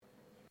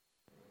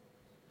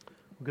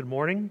Good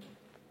morning.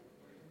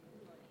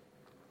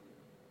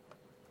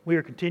 We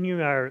are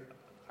continuing our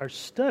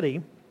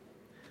study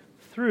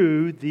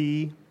through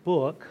the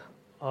book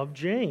of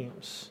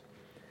James.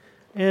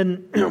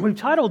 And we've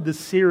titled this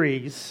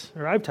series,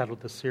 or I've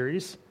titled this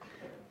series,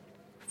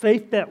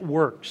 Faith That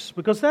Works,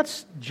 because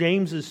that's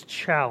James's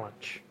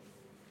challenge.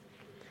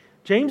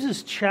 James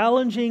is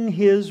challenging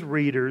his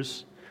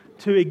readers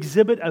to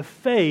exhibit a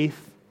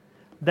faith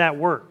that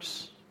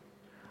works.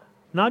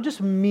 Not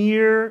just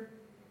mere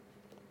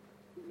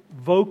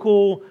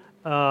vocal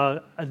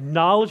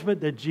acknowledgement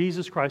that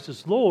Jesus Christ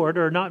is Lord,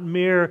 or not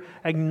mere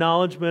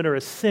acknowledgement or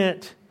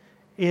assent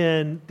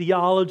in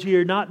theology,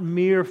 or not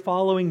mere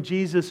following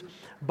Jesus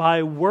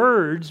by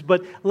words,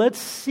 but let's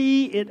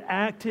see it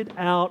acted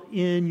out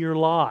in your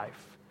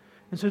life.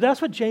 And so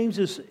that's what James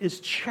is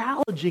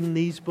challenging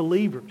these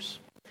believers.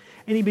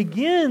 And he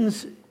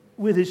begins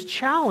with his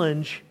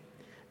challenge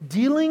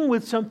dealing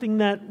with something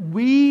that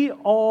we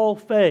all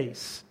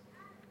face.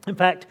 In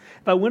fact,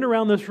 if I went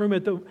around this room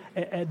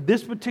at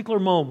this particular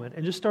moment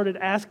and just started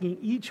asking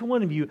each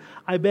one of you,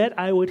 I bet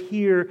I would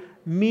hear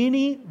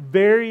many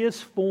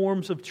various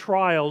forms of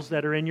trials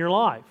that are in your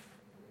life.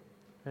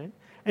 Okay?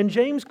 And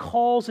James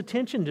calls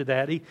attention to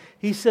that.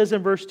 He says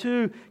in verse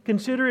 2,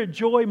 "Consider it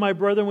joy, my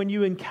brother, when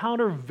you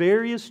encounter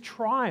various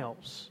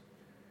trials."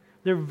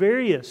 They're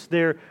various.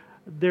 They're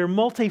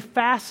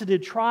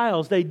multifaceted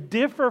trials. They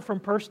differ from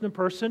person to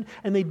person,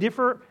 and they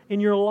differ in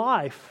your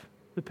life,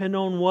 depending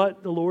on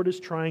what the Lord is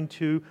trying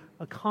to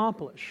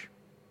accomplish.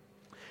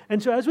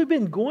 And so as we've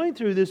been going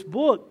through this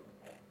book,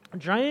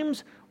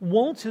 James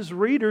wants his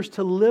readers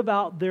to live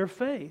out their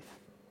faith.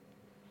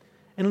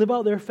 And live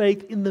out their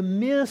faith in the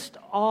midst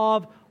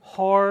of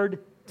hard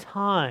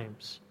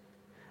times.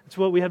 That's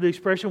what we have the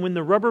expression, when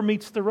the rubber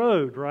meets the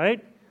road,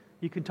 right?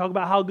 You can talk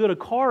about how good a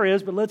car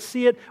is, but let's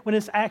see it when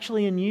it's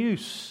actually in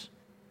use.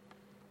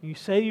 You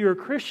say you're a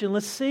Christian,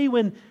 let's see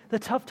when the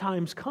tough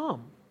times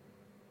come.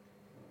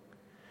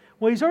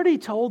 Well, he's already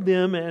told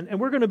them, and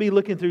we're going to be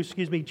looking through,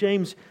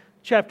 James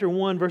chapter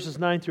 1, verses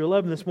 9 through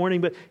 11 this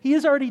morning, but he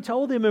has already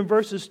told them in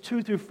verses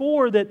 2 through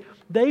 4 that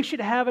they should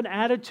have an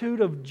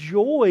attitude of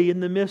joy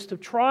in the midst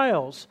of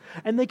trials.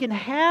 And they can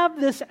have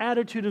this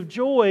attitude of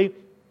joy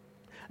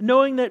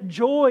knowing that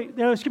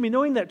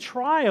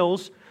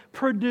trials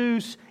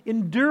produce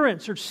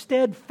endurance or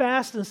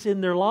steadfastness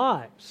in their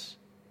lives.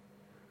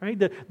 Right?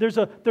 There's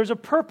a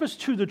purpose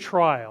to the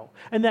trial.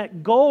 And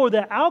that goal or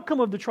the outcome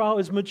of the trial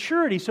is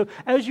maturity. So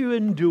as you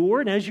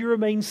endure and as you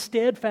remain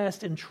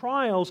steadfast in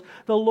trials,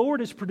 the Lord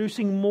is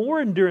producing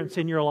more endurance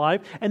in your life.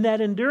 And that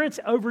endurance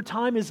over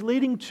time is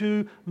leading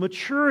to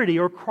maturity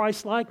or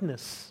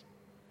Christ-likeness.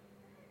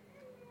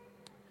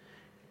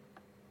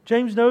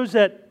 James knows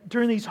that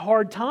during these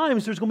hard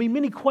times, there's going to be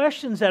many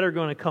questions that are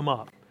going to come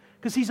up.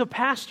 Because he's a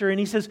pastor and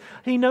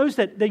he knows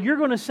that you're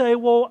going to say,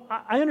 well,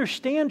 I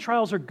understand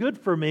trials are good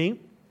for me,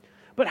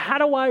 but how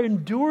do I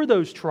endure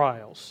those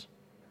trials?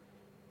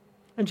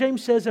 And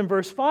James says in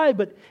verse 5,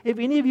 "But if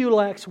any of you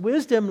lacks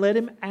wisdom, let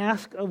him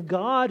ask of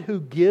God, who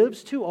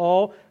gives to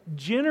all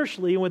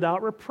generously and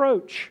without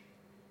reproach."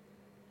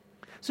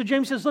 So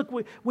James says, look,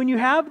 when you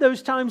have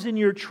those times in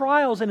your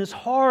trials and it's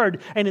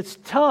hard and it's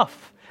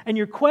tough, and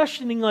you're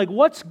questioning, like,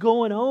 what's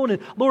going on?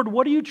 And Lord,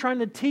 what are you trying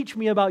to teach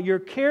me about your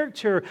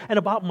character and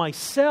about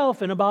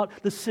myself and about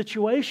the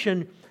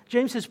situation?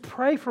 James says,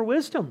 pray for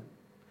wisdom.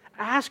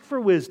 Ask for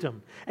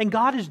wisdom. And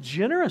God is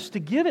generous to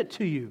give it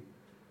to you,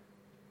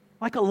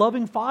 like a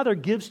loving father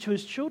gives to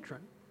his children.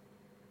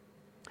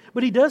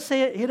 But he does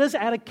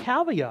add a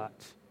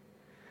caveat.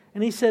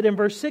 And he said in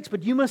verse 6,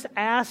 "But you must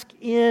ask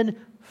in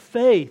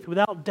faith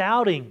without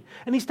doubting."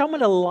 And he's talking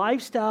about a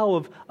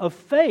lifestyle of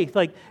faith,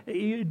 like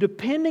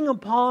depending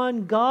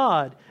upon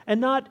God and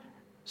not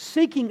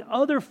seeking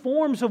other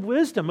forms of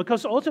wisdom.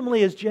 Because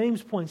ultimately, as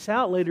James points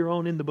out later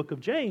on in the book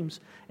of James,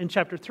 in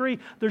chapter 3,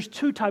 there's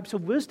two types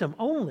of wisdom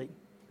only.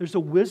 There's the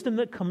wisdom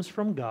that comes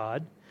from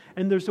God,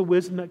 and there's the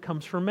wisdom that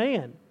comes from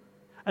man.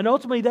 And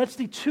ultimately, that's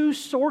the two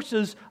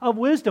sources of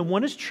wisdom.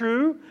 One is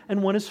true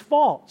and one is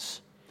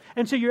false.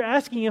 And so you're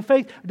asking in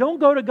faith. Don't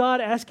go to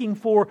God asking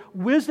for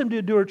wisdom to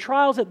endure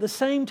trials, at the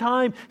same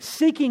time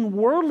seeking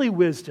worldly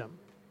wisdom.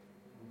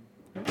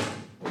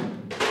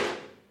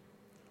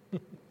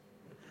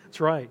 That's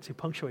right. So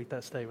punctuate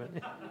that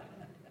statement.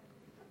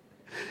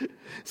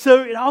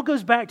 So it all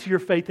goes back to your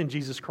faith in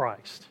Jesus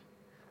Christ,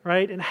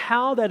 right? And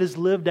how that is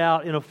lived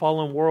out in a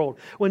fallen world.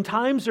 When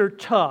times are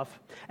tough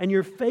and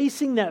you're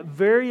facing that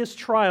various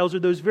trials or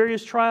those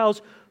various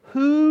trials,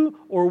 who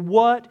or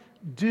what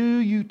do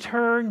you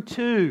turn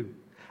to?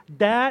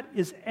 That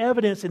is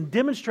evidence and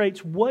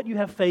demonstrates what you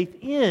have faith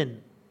in.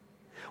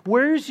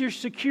 Where's your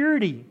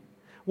security?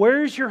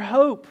 Where's your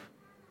hope?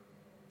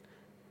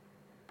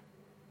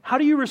 How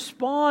do you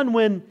respond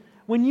when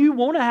you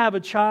want to have a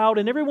child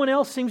and everyone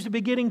else seems to be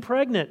getting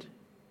pregnant?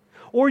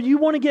 Or you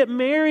want to get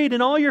married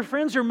and all your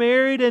friends are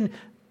married and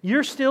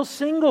you're still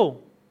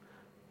single?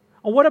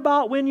 Or what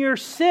about when you're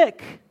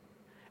sick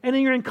and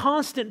you're in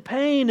constant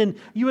pain and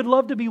you would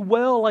love to be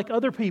well like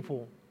other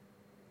people?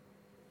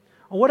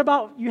 Or what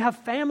about you have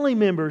family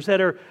members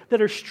that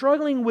are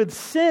struggling with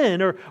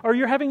sin, or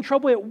you're having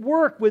trouble at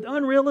work with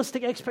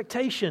unrealistic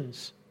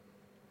expectations?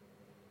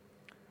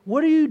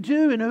 What do you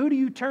do and who do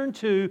you turn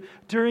to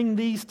during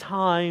these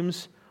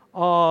times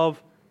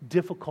of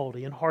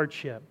difficulty and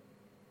hardship?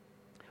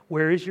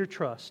 Where is your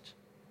trust?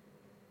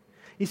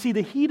 You see,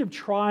 the heat of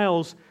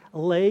trials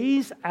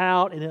lays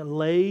out and it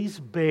lays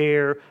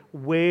bare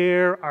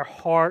where our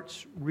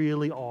hearts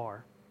really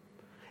are.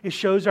 It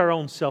shows our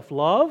own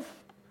self-love,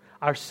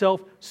 our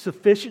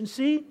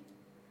self-sufficiency,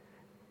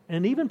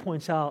 and it even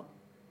points out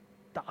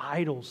the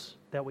idols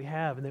that we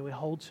have and that we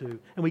hold to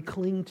and we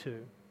cling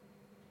to.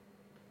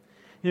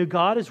 You know,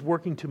 God is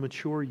working to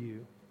mature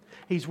you.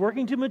 He's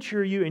working to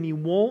mature you, and He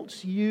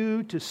wants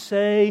you to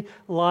say,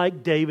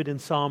 like David in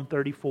Psalm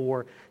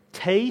 34,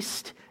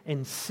 taste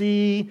and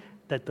see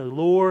that the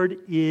Lord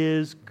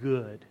is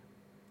good.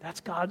 That's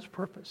God's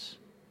purpose.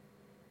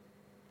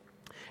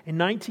 In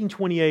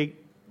 1928,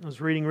 I was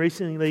reading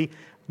recently,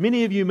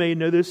 many of you may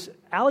know this,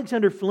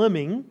 Alexander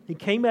Fleming, he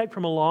came back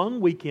from a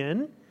long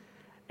weekend,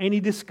 and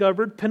he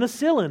discovered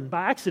penicillin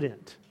by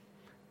accident.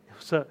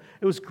 So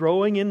it was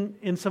growing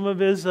in some of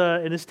his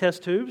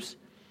test tubes.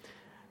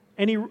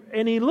 And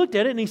he looked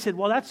at it and he said,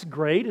 well, that's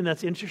great and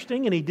that's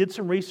interesting. And he did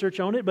some research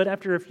on it, but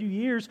after a few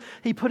years,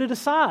 he put it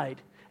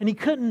aside. And he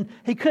couldn't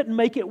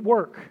make it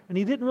work. And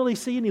he didn't really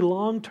see any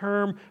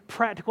long-term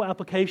practical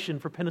application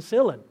for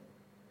penicillin.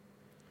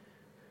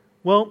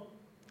 Well,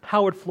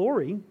 Howard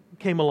Florey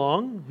came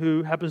along,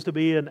 who happens to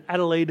be an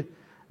Adelaide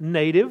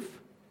native.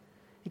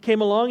 He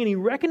came along and he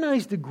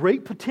recognized the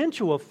great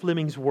potential of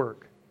Fleming's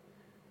work.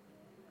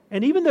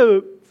 And even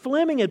though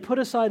Fleming had put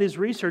aside his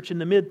research in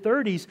the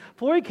mid-30s,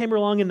 Florey came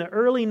along in the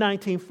early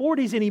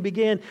 1940s and he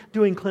began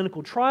doing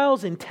clinical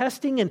trials and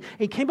testing, and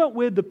he came up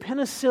with the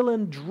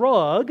penicillin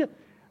drug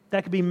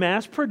that could be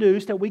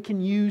mass-produced that we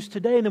can use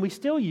today and that we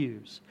still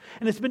use.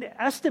 And it's been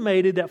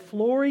estimated that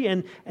Florey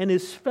and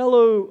his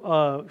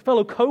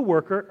fellow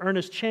co-worker,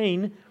 Ernest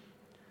Chain,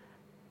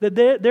 that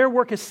their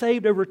work has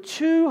saved over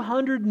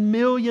 200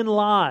 million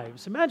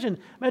lives. Imagine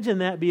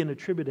that being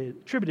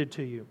attributed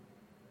to you.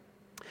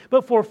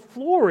 But for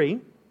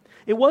Florey,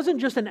 it wasn't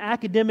just an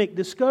academic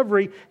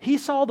discovery. He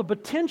saw the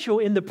potential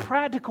in the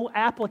practical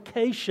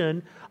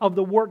application of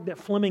the work that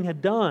Fleming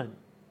had done.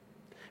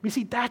 You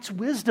see, that's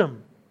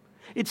wisdom.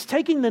 It's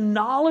taking the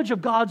knowledge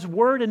of God's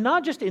Word and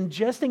not just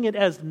ingesting it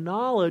as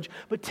knowledge,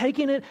 but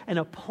taking it and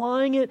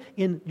applying it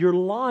in your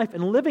life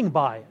and living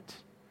by it.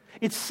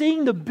 It's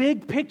seeing the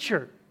big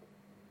picture.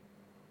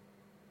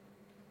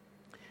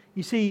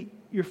 You see,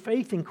 your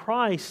faith in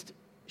Christ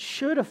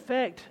should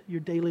affect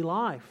your daily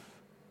life.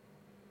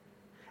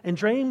 And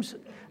James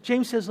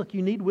says, look,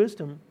 you need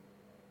wisdom.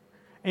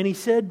 And he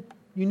said,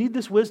 you need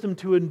this wisdom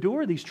to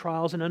endure these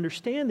trials and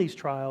understand these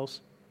trials.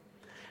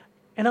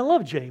 And I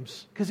love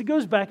James, because he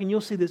goes back and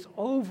you'll see this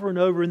over and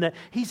over in that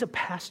he's a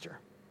pastor.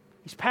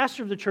 He's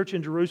pastor of the church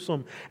in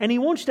Jerusalem. And he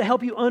wants to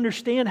help you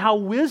understand how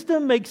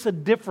wisdom makes a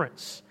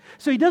difference.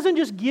 So he doesn't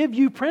just give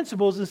you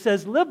principles and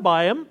says, live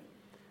by them.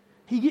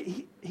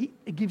 He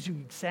gives you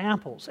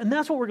examples. And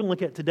that's what we're going to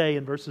look at today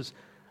in verses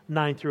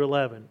 9 through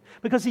 11.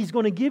 Because he's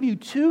going to give you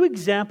two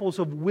examples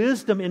of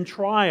wisdom in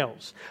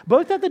trials.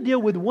 Both have to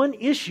deal with one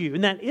issue,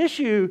 and that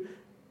issue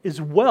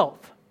is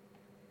wealth.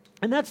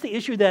 And that's the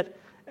issue that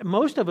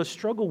most of us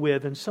struggle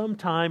with in some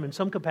time, in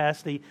some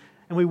capacity,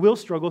 and we will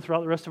struggle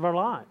throughout the rest of our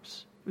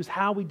lives. It's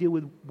how we deal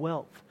with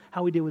wealth,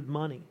 how we deal with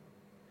money.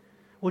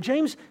 Well,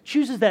 James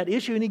chooses that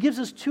issue, and he gives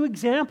us two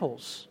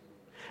examples.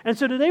 And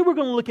so today we're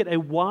going to look at a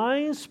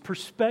wise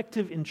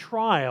perspective in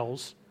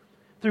trials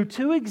through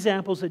two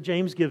examples that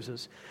James gives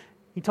us.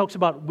 He talks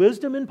about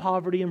wisdom in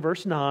poverty in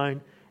verse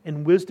 9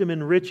 and wisdom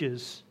in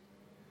riches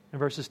in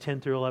verses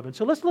 10 through 11.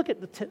 So let's look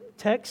at the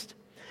text.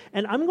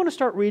 And I'm going to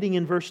start reading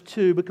in verse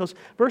 2 because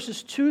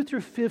verses 2 through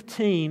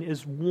 15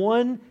 is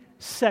one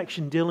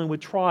section dealing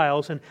with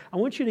trials. And I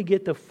want you to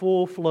get the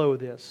full flow of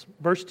this.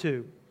 Verse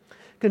 2.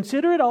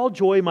 Consider it all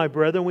joy, my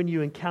brethren, when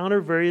you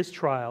encounter various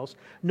trials,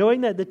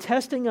 knowing that the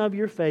testing of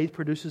your faith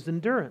produces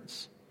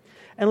endurance.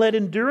 And let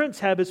endurance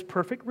have its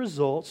perfect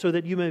result, so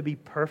that you may be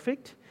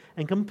perfect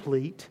and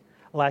complete,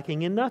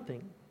 lacking in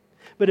nothing.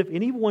 But if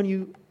any one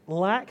you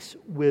lacks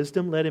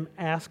wisdom, let him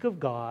ask of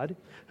God,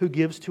 who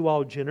gives to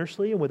all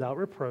generously and without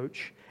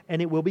reproach,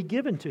 and it will be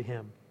given to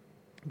him.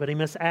 But he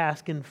must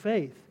ask in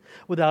faith,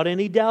 without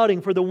any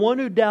doubting, for the one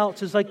who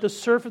doubts is like the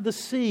surf of the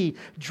sea,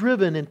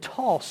 driven and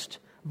tossed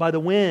by the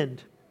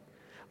wind.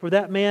 For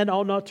that man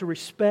ought not to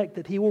respect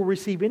that he will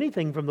receive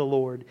anything from the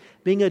Lord,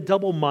 being a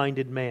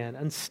double-minded man,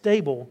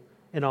 unstable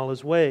in all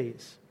his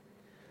ways.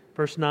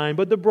 Verse 9,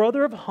 but the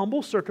brother of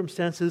humble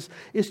circumstances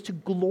is to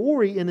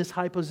glory in his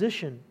high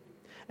position,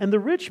 and the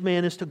rich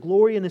man is to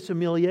glory in his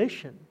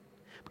humiliation,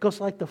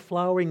 because like the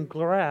flowering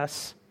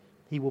grass,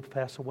 he will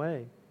pass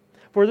away.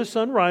 For the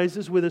sun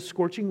rises with a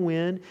scorching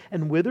wind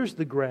and withers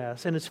the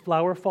grass, and its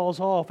flower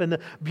falls off, and the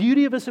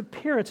beauty of his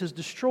appearance is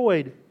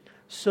destroyed.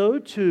 So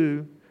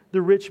too,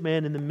 the rich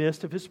man in the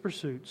midst of his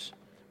pursuits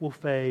will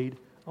fade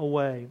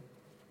away.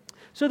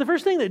 So the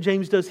first thing that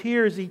James does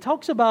here is he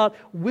talks about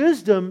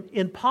wisdom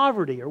in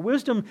poverty, or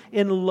wisdom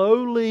in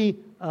lowly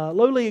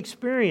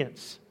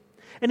experience.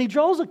 And he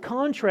draws a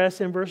contrast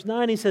in verse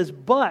 9. He says,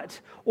 but,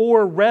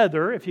 or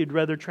rather, if you'd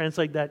rather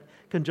translate that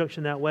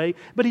conjunction that way,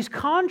 but he's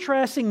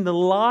contrasting the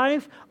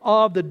life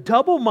of the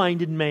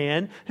double-minded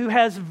man who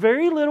has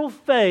very little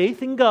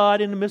faith in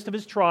God in the midst of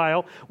his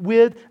trial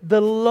with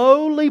the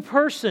lowly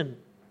person,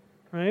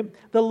 right?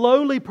 The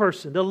lowly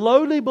person, the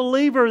lowly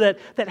believer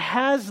that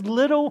has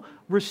little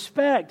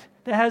respect,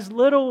 that has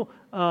little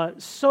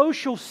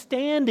social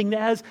standing,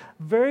 that has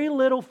very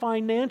little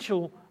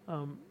financial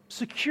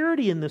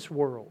security in this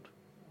world.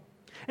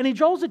 And he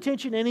draws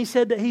attention and he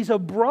said that he's a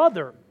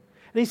brother.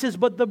 And he says,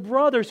 but the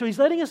brother, so he's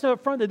letting us know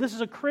up front that this is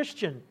a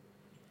Christian.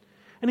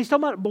 And he's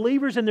talking about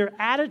believers and their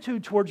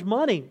attitude towards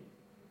money.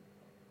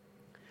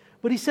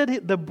 But he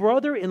said the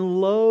brother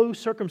in low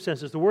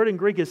circumstances. The word in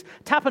Greek is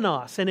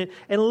tapanos. And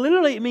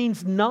literally it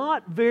means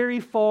not very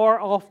far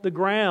off the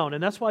ground.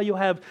 And that's why you'll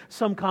have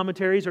some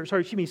commentaries,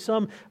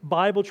 some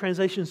Bible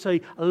translations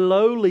say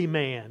lowly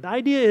man. The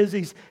idea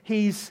is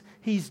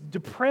he's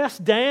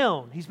depressed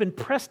down. He's been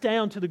pressed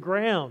down to the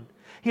ground.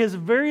 He has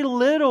very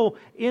little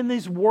in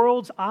this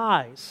world's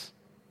eyes.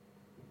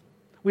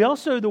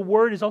 The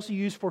word is also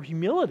used for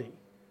humility.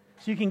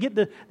 So you can get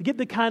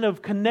the kind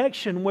of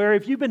connection where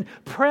if you've been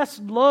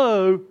pressed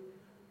low,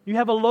 you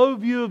have a low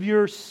view of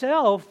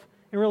yourself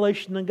in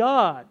relation to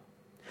God.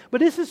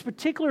 But this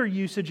particular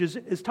usage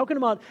is talking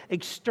about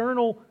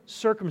external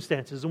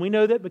circumstances. And we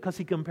know that because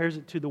he compares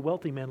it to the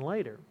wealthy man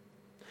later.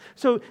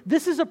 So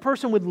this is a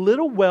person with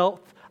little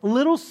wealth,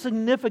 little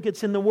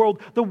significance in the world.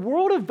 The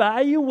world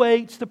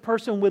evaluates the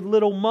person with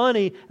little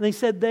money, and they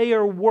said they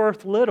are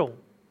worth little.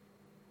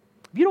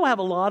 If you don't have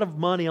a lot of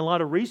money, a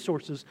lot of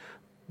resources,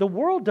 the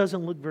world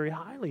doesn't look very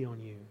highly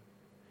on you.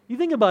 You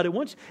think about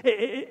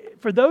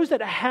it. For those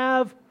that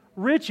have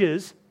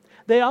riches,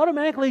 they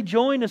automatically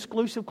join an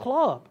exclusive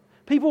club.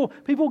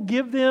 People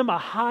give them a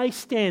high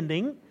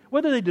standing,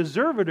 whether they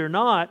deserve it or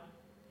not.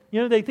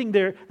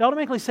 They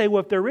automatically say,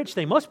 well, if they're rich,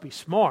 they must be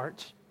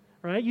smart,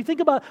 right? You think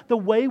about the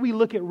way we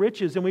look at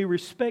riches and we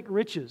respect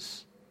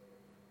riches.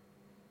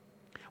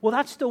 Well,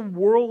 that's the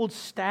world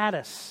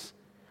status.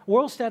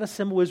 World status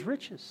symbol is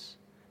riches.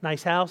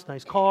 Nice house,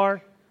 nice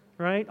car,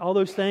 right? All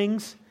those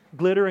things,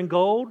 glitter and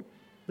gold.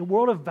 The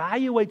world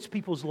evaluates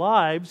people's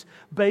lives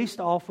based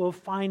off of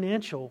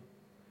financial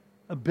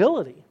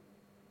ability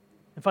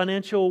and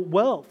financial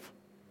wealth.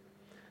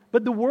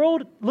 But the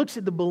world looks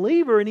at the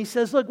believer and he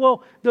says, look,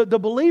 well, the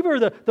believer,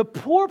 the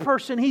poor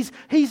person,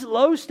 he's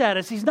low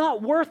status. He's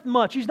not worth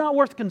much. He's not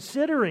worth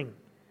considering.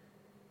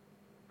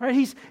 Right?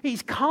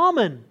 He's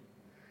common.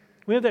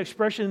 We have that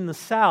expression in the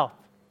South.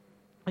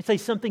 I say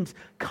something's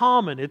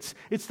common. It's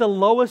the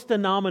lowest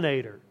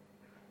denominator.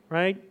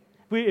 Right?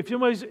 If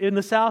somebody's in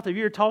the South, if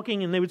you're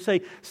talking and they would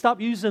say, stop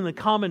being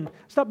common,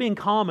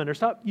 or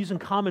stop using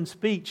common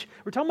speech.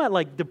 We're talking about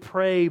like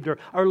depraved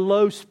or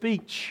low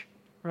speech.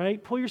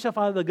 Right? Pull yourself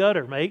out of the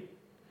gutter, mate.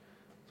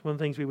 It's one of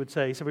the things we would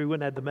say, so we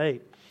wouldn't add the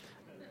mate.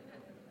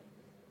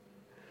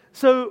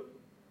 So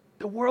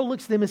the world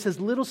looks at them and says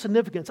little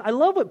significance. I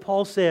love what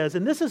Paul says,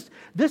 and this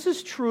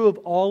is true of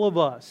all of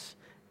us.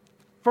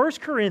 1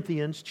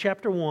 Corinthians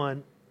chapter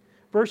 1,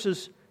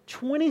 verses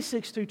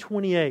 26 through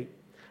 28.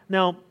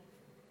 Now,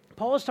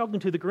 Paul is talking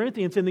to the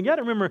Corinthians, and you got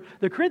to remember,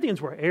 the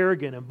Corinthians were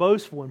arrogant and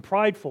boastful and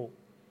prideful.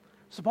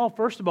 So Paul,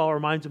 first of all,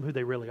 reminds them who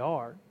they really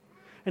are.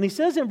 And he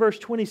says in verse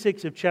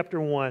 26 of chapter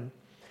 1,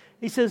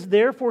 he says,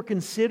 therefore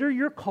consider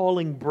your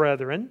calling,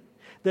 brethren,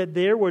 that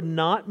there were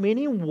not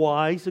many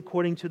wise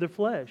according to the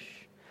flesh,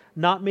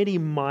 not many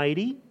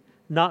mighty,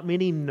 not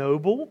many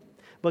noble,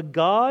 but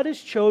God has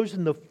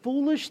chosen the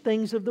foolish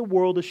things of the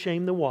world to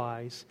shame the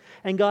wise,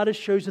 and God has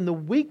chosen the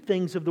weak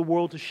things of the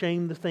world to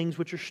shame the things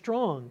which are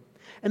strong,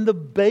 and the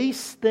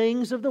base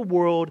things of the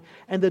world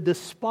and the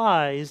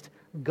despised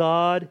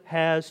God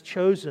has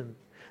chosen,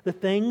 the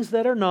things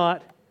that are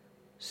not,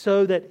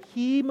 so that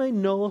He may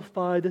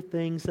nullify the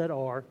things that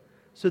are,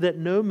 so that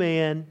no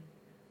man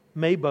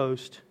may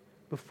boast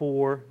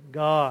before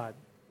God.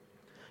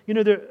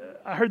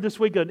 I heard this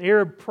week an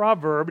Arab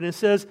proverb, and it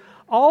says,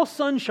 all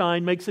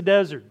sunshine makes a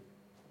desert.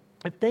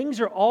 If things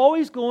are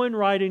always going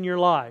right in your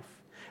life,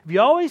 if you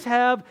always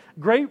have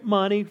great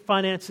money,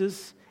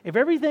 finances, if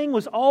everything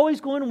was always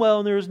going well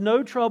and there was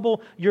no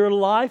trouble, your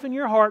life and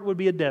your heart would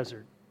be a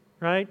desert,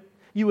 right?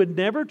 You would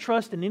never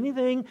trust in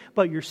anything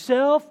but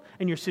yourself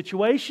and your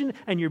situation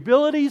and your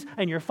abilities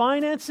and your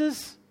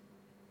finances.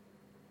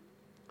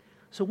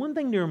 So one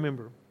thing to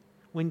remember,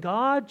 when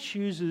God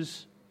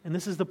chooses, and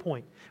this is the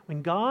point,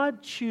 when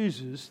God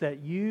chooses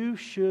that you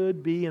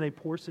should be in a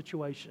poor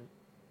situation,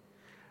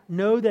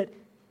 know that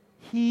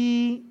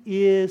He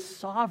is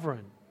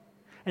sovereign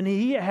and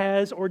He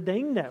has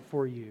ordained that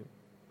for you.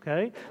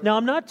 Okay? Now,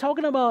 I'm not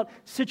talking about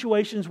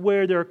situations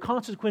where there are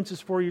consequences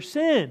for your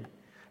sin.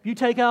 If you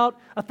take out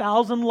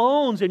 1,000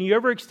 loans and you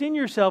overextend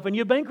yourself and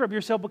you bankrupt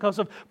yourself because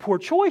of poor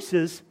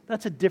choices,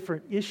 that's a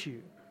different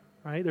issue.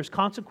 Right? There's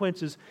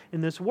consequences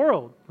in this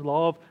world. The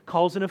law of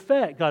cause and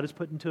effect God has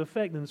put into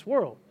effect in this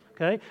world.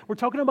 okay? We're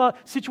talking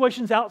about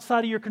situations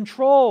outside of your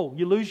control.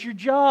 You lose your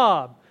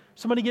job.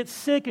 Somebody gets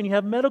sick and you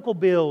have medical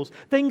bills.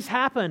 Things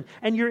happen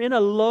and you're in a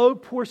low,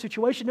 poor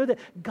situation. Know that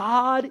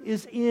God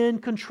is in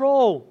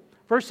control.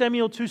 1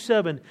 Samuel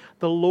 2:7,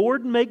 the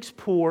Lord makes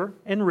poor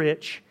and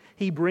rich.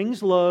 He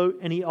brings low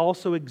and He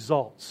also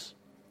exalts.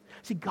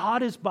 See,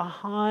 God is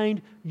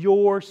behind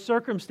your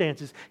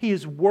circumstances. He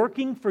is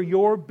working for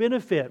your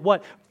benefit.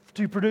 What?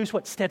 To produce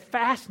what?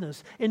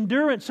 Steadfastness,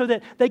 endurance, so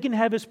that they can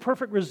have His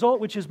perfect result,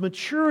 which is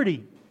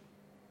maturity.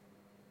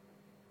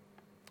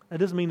 That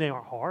doesn't mean they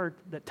aren't hard,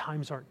 that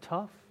times aren't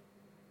tough,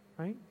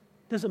 right?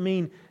 Doesn't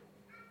mean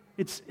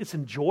it's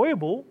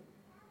enjoyable,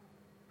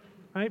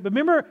 right? But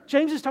remember,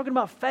 James is talking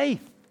about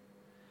faith.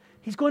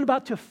 He's going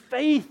about to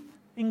faith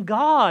in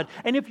God.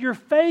 And if your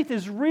faith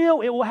is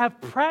real, it will have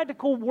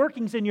practical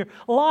workings in your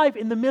life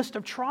in the midst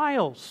of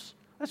trials.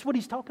 That's what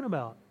he's talking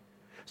about.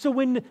 So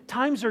when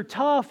times are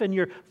tough and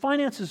your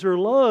finances are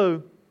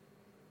low,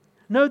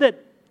 know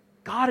that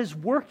God is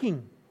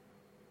working.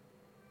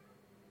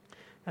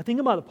 I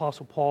think about the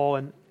Apostle Paul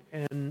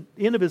and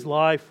the end of his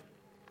life.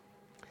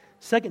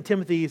 2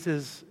 Timothy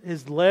is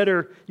his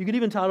letter. You could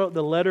even title it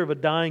the letter of a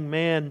dying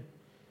man.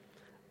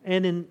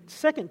 And in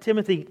 2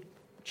 Timothy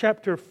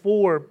chapter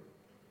 4,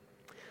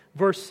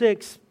 verse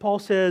 6, Paul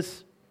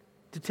says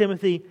to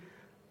Timothy,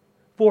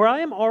 "For I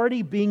am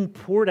already being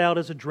poured out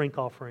as a drink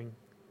offering,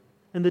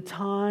 and the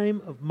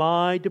time of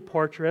my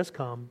departure has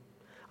come.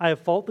 I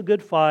have fought the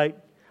good fight,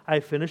 I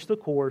have finished the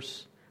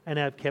course, and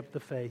I have kept the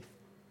faith."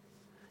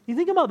 You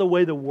think about the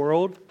way the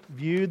world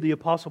viewed the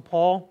Apostle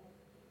Paul.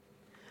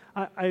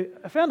 I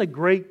found a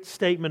great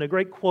statement, a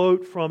great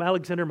quote from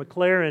Alexander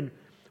McLaren,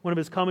 one of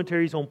his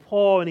commentaries on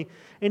Paul,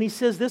 and he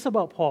says this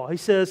about Paul. He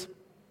says,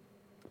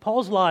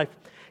 Paul's life,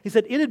 he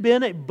said, it had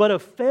been but a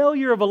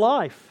failure of a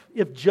life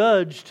if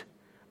judged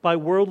by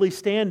worldly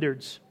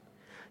standards.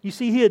 You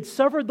see, he had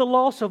suffered the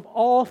loss of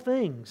all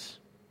things.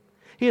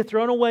 He had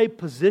thrown away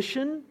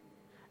position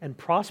and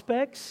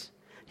prospects.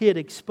 He had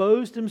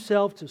exposed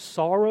himself to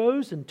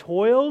sorrows and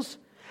toils,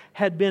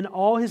 had been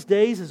all his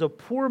days as a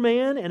poor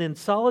man and in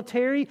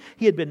solitary.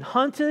 He had been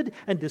hunted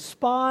and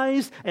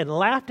despised and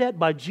laughed at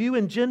by Jew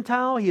and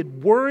Gentile. He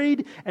had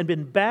worried and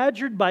been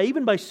badgered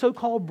even by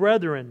so-called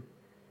brethren.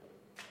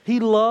 He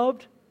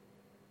loved,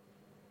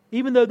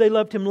 even though they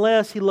loved him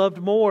less, he loved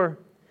more.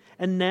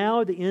 And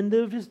now the end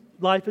of his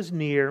life is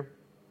near.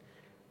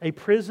 A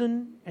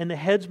prison and the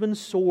headsman's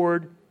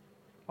sword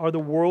are the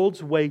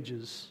world's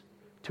wages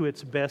to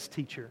its best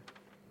teacher.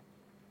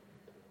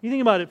 You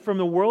think about it from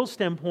the world's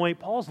standpoint,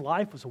 Paul's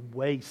life was a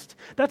waste.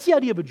 That's the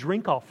idea of a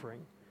drink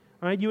offering.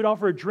 Right? You would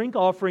offer a drink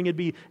offering, it'd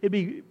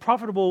be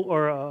profitable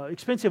or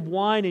expensive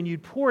wine, and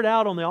you'd pour it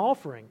out on the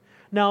offering.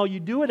 Now you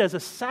do it as a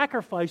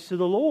sacrifice to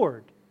the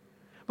Lord.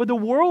 But the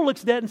world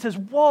looks at that and says,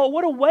 whoa,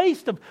 what a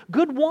waste of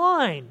good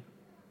wine.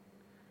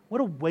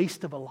 What a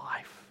waste of a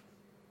life.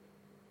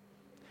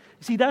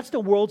 See, that's the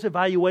world's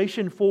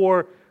evaluation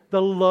for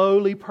the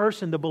lowly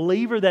person, the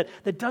believer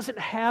that doesn't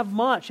have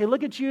much. They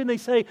look at you and they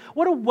say,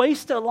 what a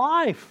waste of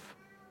life.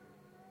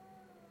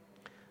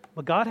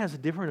 But God has a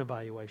different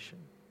evaluation.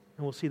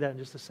 And we'll see that in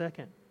just a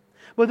second.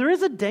 But there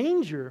is a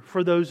danger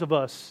for those of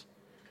us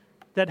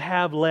that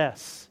have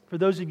less. For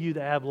those of you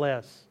that have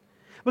less.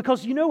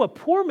 Because a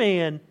poor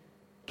man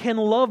can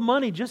love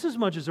money just as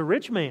much as a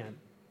rich man.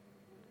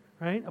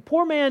 Right? A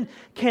poor man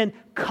can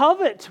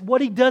covet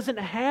what he doesn't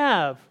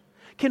have.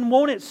 Can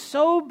want it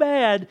so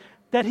bad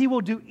that he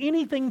will do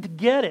anything to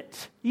get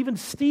it, even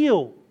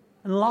steal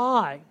and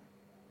lie.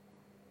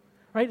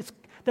 Right?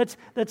 It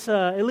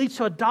leads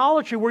to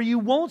idolatry, where you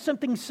want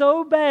something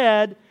so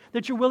bad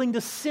that you're willing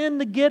to sin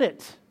to get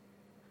it.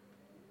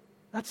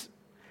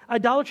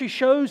 Idolatry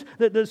shows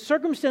that the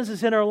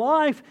circumstances in our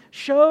life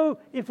show,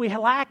 if we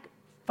lack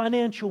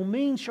financial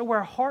means, show where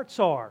our hearts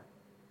are.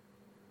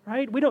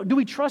 Right? Do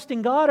we trust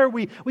in God, or are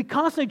we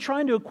constantly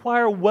trying to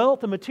acquire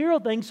wealth and material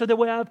things so that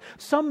we have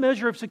some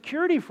measure of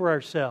security for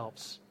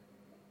ourselves?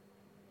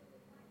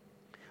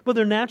 But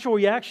their natural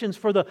reactions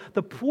for the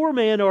poor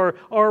man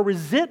are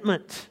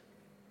resentment.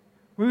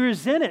 We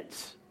resent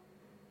it.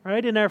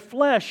 Right? In our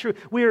flesh,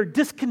 we are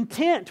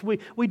discontent.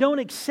 We don't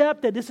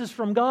accept that this is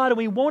from God, and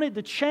we want it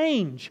to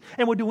change.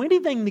 And we'll do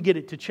anything to get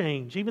it to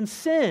change, even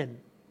sin.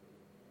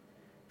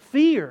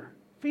 Fear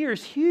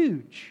is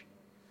huge.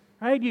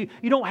 Right? You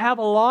don't have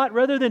a lot.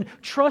 Rather than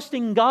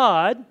trusting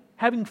God,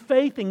 having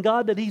faith in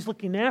God that He's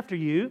looking after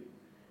you,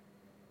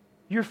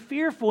 you're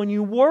fearful and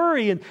you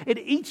worry, and it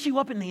eats you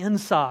up in the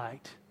inside.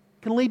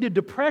 It can lead to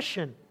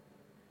depression.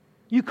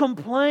 You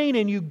complain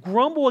and you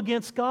grumble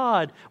against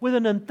God with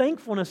an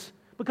unthankfulness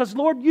because,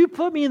 Lord, you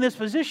put me in this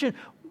position.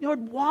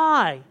 Lord,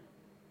 why?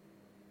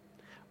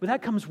 But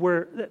that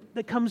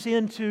comes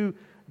into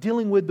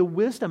dealing with the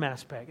wisdom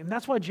aspect. And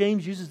that's why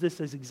James uses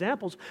this as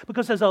examples,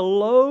 because as a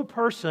low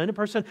person, a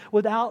person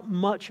without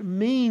much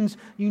means,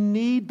 you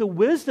need the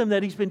wisdom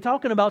that he's been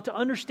talking about to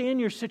understand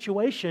your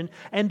situation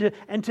and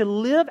to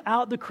live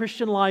out the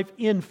Christian life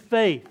in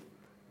faith.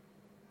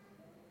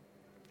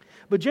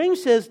 But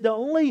James says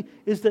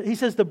he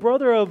says the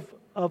brother of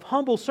of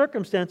humble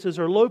circumstances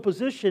or low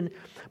position,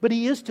 but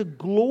he is to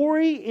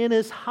glory in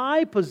his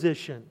high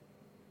position.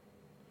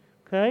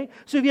 Okay?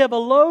 So if you have a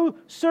low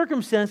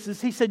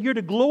circumstances, he said you're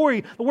to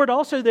glory. The word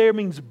also there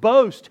means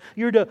boast.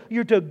 You're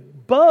to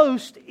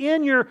boast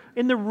in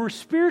the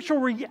spiritual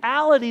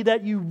reality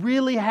that you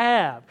really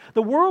have.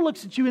 The world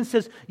looks at you and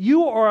says,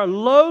 you are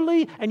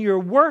lowly and you're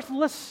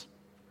worthless.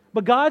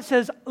 But God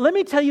says, let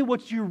me tell you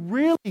what you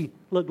really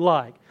look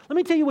like. Let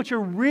me tell you what you're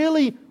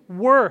really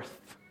worth.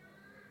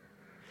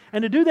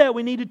 And to do that,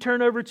 we need to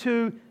turn over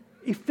to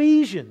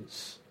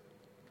Ephesians.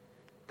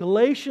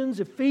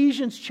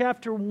 Ephesians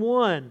chapter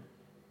 1.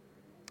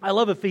 I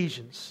love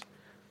Ephesians.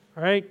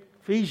 All right?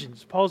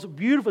 Ephesians. Paul's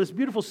this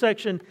beautiful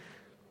section.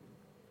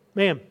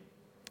 Man,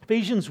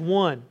 Ephesians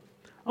 1.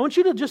 I want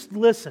you to just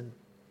listen.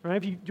 All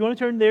right? If you want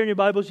to turn there in your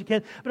Bibles, you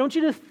can. But I want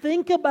you to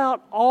think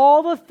about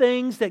all the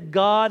things that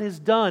God has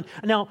done.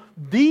 Now,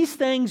 these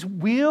things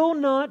will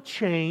not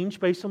change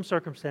based on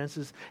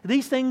circumstances.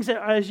 These things,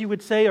 as you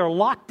would say, are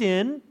locked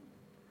in.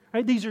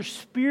 Right? These are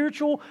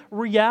spiritual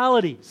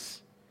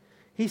realities.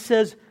 He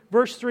says,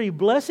 verse 3,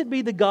 "Blessed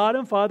be the God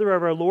and Father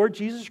of our Lord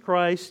Jesus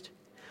Christ,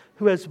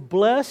 who has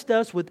blessed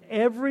us with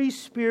every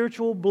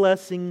spiritual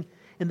blessing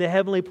in the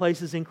heavenly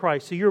places in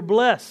Christ." So you're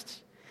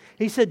blessed.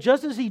 He said,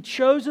 just as He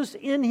chose us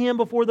in Him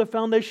before the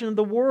foundation of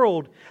the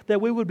world, that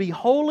we would be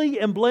holy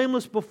and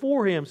blameless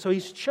before Him. So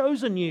He's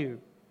chosen you.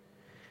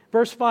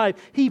 Verse 5,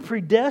 "He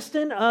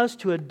predestined us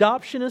to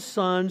adoption as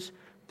sons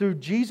through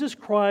Jesus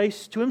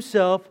Christ to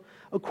Himself,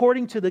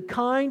 according to the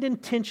kind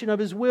intention of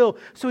His will."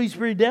 So He's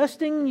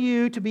predestining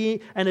you to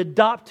be an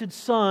adopted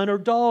son or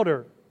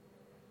daughter.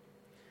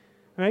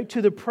 Right?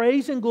 "To the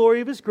praise and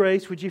glory of His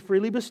grace, which He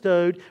freely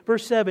bestowed."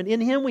 Verse 7,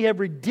 "In Him we have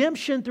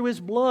redemption through His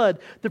blood,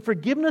 the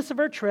forgiveness of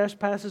our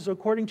trespasses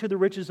according to the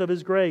riches of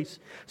His grace."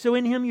 So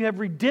in Him you have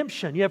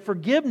redemption, you have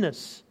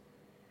forgiveness.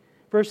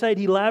 Verse 8,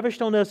 "He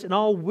lavished on us in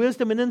all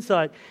wisdom and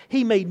insight.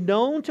 He made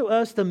known to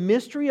us the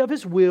mystery of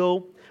His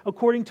will,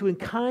 according to a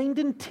kind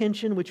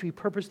intention which we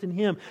purposed in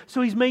Him."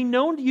 So He's made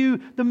known to you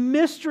the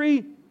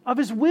mystery of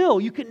His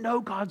will. You can know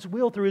God's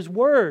will through His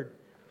Word.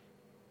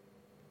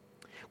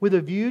 "With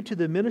a view to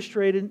the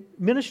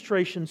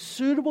ministration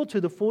suitable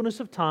to the fullness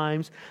of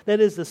times,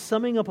 that is the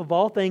summing up of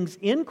all things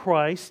in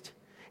Christ,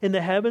 in the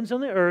heavens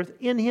and the earth.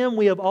 In Him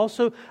we have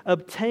also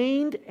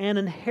obtained an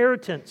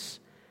inheritance,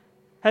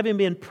 having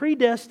been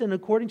predestined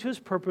according to His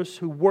purpose,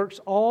 who works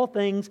all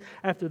things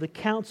after the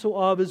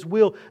counsel of His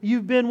will."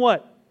 You've been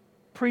what?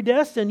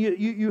 Predestined.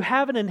 You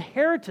have an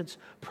inheritance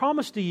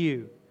promised to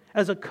you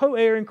as a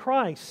co-heir in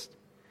Christ.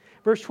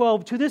 Verse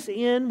 12, "To this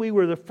end we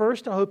were the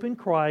first to hope in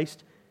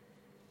Christ,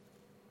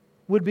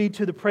 would be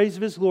to the praise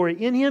of His glory.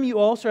 In Him you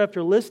also,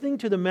 after listening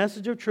to the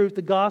message of truth,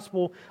 the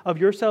gospel of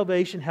your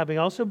salvation, having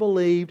also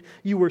believed,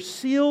 you were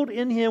sealed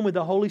in Him with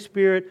the Holy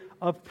Spirit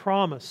of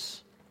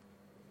promise."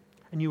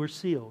 And you were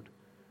sealed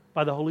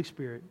by the Holy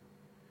Spirit.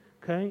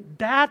 Okay?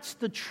 That's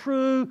the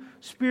true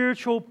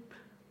spiritual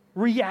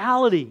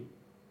reality.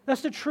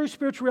 That's the true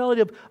spiritual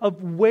reality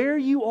of where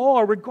you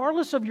are,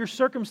 regardless of your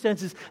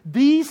circumstances.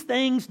 These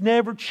things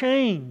never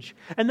change.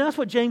 And that's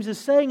what James is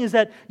saying, is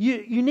that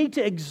you need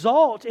to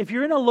exalt. If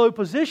you're in a low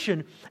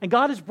position and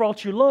God has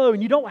brought you low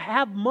and you don't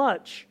have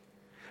much,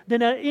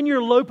 then in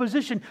your low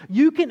position,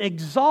 you can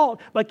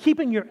exalt by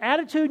keeping your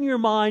attitude and your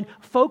mind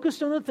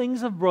focused on the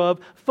things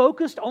above,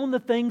 focused on the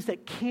things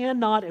that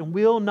cannot and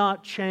will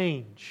not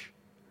change.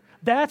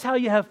 That's how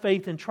you have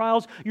faith in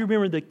trials. You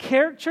remember the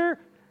character,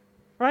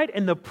 right?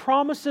 And the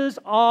promises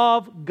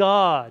of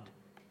God.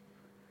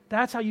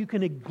 That's how you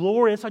can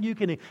glory. That's how you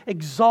can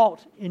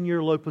exalt in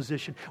your low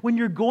position. When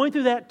you're going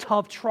through that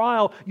tough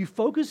trial, you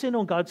focus in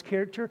on God's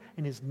character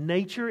and His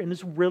nature and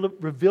His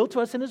revealed to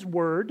us in His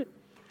Word,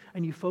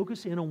 and you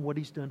focus in on what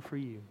He's done for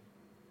you.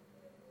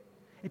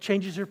 It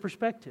changes your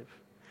perspective.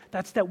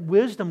 That's that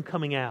wisdom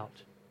coming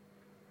out.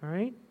 All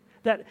right?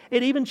 That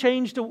it even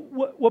changed to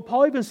what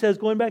Paul even says,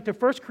 going back to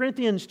 1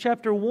 Corinthians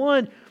chapter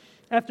 1,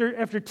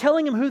 after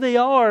telling them who they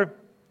are.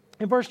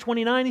 In verse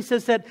 29, he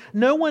says that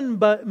no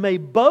one may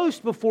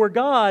boast before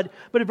God.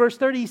 But in verse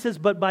 30, he says,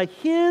 "But by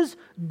His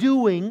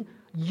doing,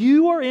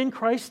 you are in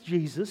Christ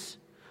Jesus,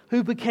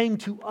 who became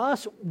to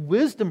us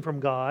wisdom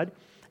from God,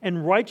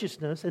 and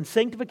righteousness, and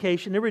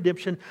sanctification, and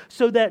redemption,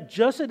 so that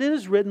just as it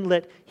is written,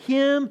 let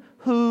him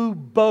who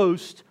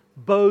boasts,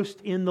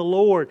 boast in the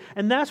Lord."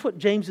 And that's what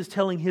James is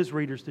telling his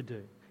readers to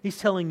do. He's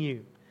telling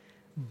you,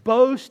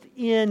 boast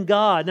in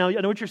God. Now,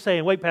 I know what you're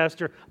saying. Wait,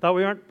 Pastor, I thought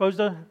we aren't supposed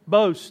to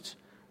boast.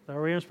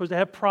 We aren't supposed to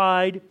have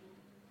pride.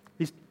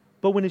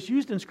 But when it's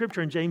used in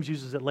Scripture, and James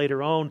uses it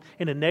later on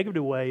in a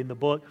negative way in the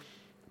book,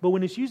 but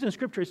when it's used in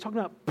Scripture, it's talking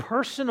about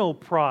personal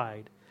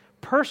pride,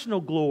 personal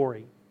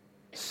glory,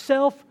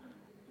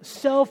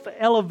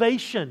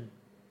 self-elevation,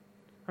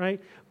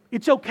 right?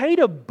 It's okay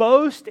to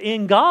boast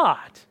in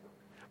God,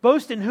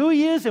 boast in who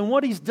He is and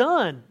what He's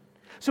done.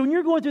 So when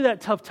you're going through that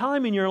tough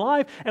time in your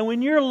life, and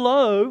when you're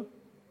low,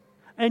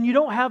 and you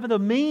don't have the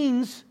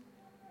means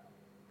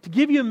to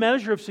give you a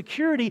measure of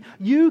security,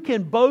 you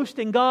can boast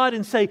in God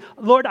and say,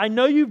 "Lord, I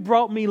know You've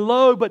brought me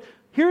low, but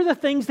here are the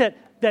things that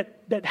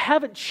that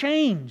haven't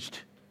changed.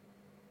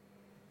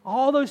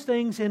 All those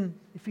things in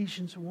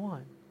Ephesians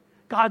 1.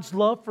 God's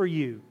love for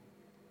you.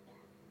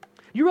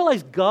 You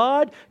realize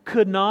God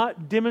could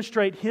not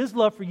demonstrate His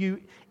love for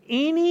you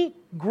any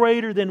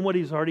greater than what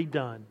He's already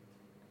done.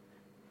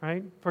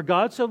 Right? For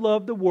God so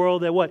loved the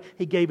world that what?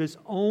 He gave His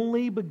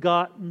only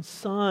begotten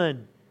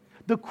Son.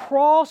 The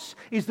cross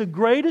is the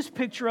greatest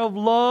picture of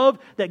love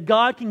that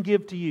God can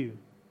give to you.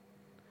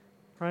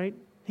 Right?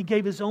 He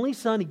gave His only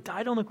Son. He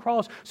died on the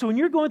cross. So when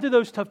you're going through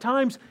those tough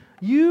times,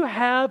 you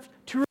have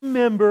to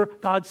remember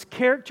God's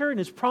character and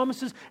His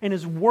promises and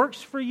His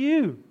works for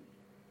you.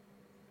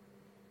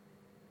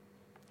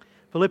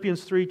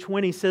 Philippians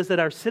 3:20 says that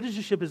our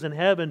citizenship is in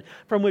heaven,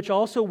 from which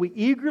also we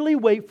eagerly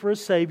wait for a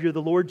Savior,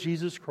 the Lord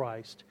Jesus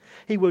Christ.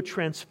 He will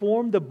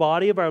transform the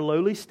body of our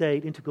lowly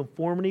state into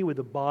conformity with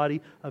the body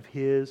of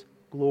His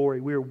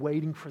glory. We are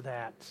waiting for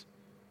that.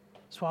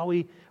 That's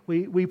why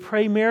we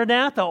pray,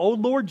 Maranatha, O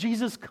Lord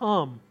Jesus,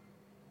 come.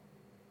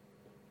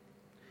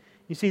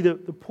 You see, the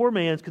poor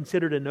man's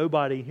considered a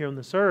nobody here on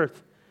this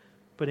earth,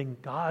 but in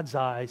God's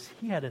eyes,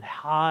 he had a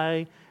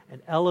high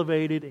and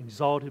elevated,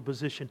 exalted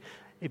position.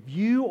 If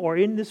you are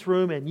in this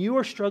room and you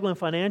are struggling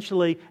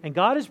financially and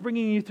God is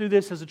bringing you through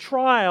this as a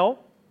trial,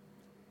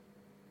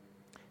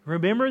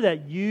 remember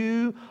that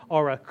you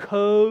are a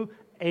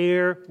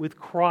co-heir with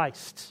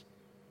Christ.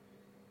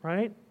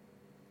 Right?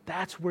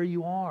 That's where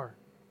you are.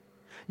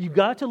 You've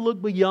got to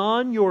look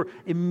beyond your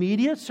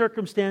immediate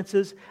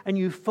circumstances and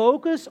you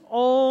focus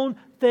on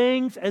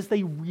things as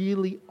they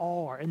really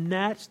are. And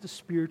that's the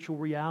spiritual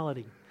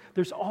reality.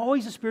 There's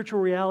always a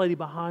spiritual reality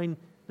behind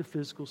the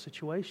physical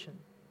situation.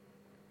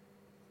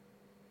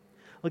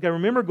 Look, I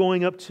remember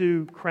going up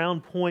to Crown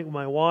Point with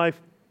my wife,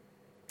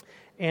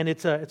 and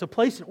it's a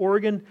place in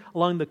Oregon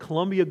along the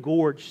Columbia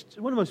Gorge. It's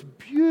one of the most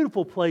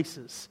beautiful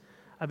places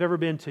I've ever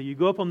been to. You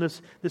go up on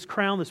this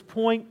crown, this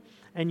point,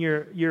 and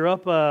you're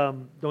up,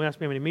 don't ask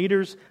me how many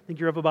meters, I think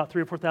you're up about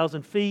 3,000 or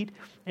 4,000 feet,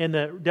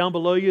 and down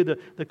below you,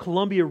 the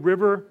Columbia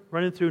River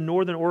running through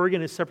northern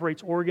Oregon, it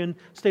separates Oregon,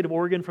 state of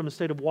Oregon from the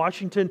state of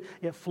Washington.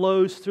 It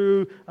flows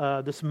through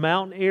this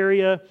mountain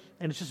area,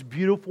 and it's just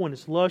beautiful, and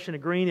it's lush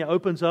and green. It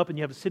opens up, and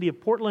you have the city of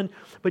Portland,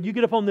 but you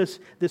get up on this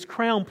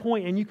Crown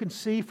Point, and you can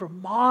see for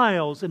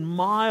miles and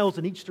miles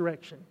in each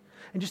direction,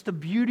 and just the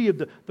beauty of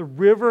the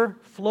river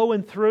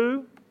flowing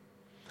through.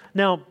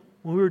 Now,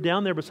 when we were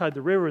down there beside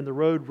the river and the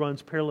road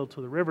runs parallel to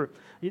the river,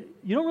 you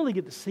don't really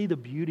get to see the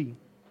beauty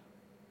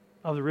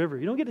of the river.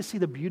 You don't get to see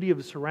the beauty of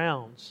the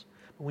surrounds.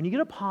 But when you get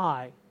up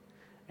high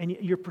and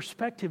your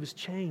perspective is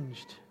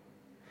changed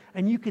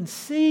and you can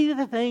see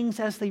the things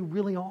as they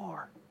really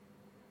are.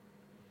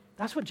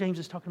 That's what James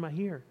is talking about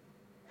here.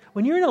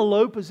 When you're in a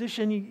low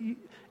position,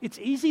 it's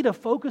easy to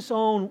focus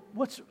on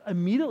what's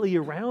immediately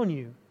around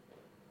you.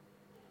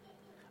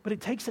 But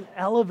it takes an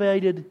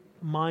elevated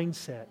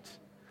mindset.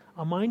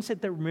 A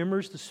mindset that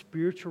remembers the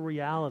spiritual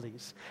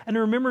realities. And it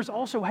remembers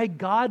also, hey,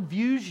 God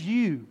views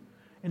you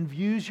and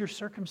views your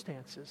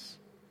circumstances.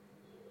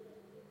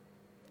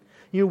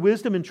 You know,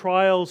 wisdom in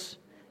trials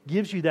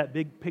gives you that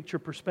big picture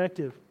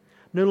perspective.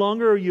 No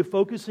longer are you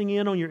focusing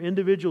in on your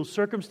individual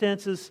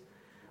circumstances,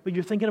 but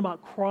you're thinking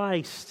about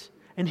Christ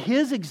and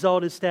His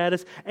exalted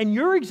status and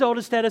your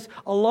exalted status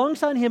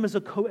alongside Him as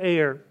a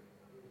co-heir.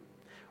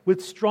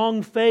 With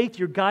strong faith,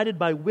 you're guided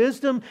by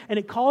wisdom, and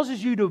it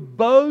causes you to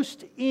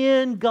boast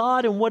in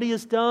God and what He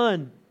has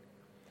done.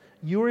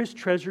 You are His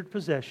treasured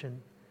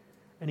possession,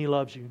 and He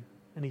loves you,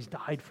 and He's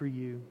died for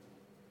you.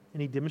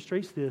 And He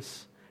demonstrates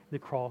this in the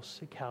cross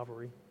at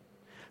Calvary.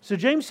 So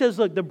James says,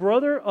 look, the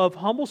brother of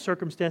humble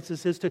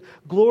circumstances is to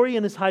glory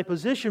in his high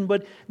position,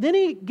 but then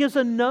he gives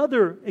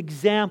another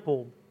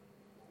example.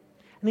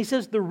 And he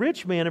says the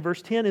rich man in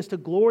verse 10 is to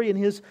glory in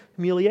his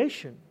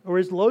humiliation or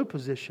his low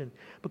position,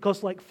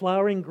 because like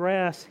flowering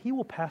grass, he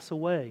will pass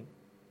away.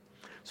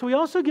 So he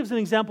also gives an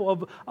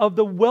example of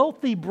the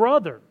wealthy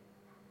brother.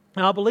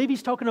 Now I believe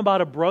he's talking about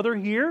a brother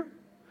here,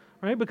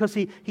 right? Because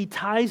he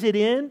ties it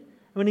in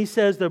when he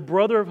says the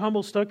brother of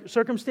humble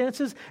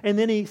circumstances, and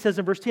then he says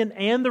in verse 10,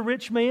 and the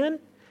rich man,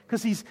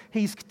 because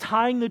he's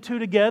tying the two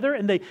together,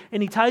 and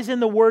he ties in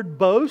the word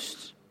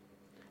boast.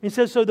 He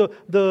says, so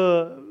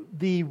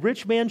the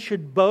rich man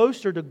should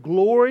boast or to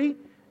glory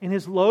in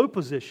his low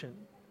position.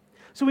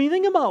 So when you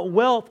think about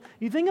wealth,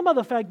 you think about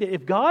the fact that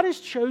if God has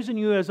chosen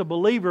you as a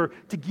believer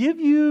to give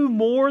you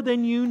more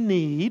than you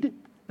need,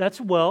 that's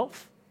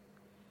wealth.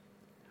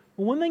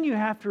 Well, one thing you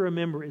have to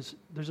remember is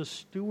there's a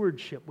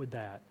stewardship with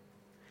that.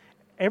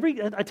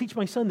 I teach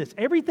my son this.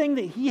 Everything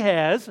that he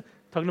has,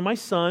 talking to my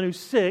son who's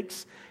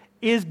 6,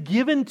 is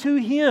given to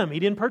him. He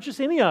didn't purchase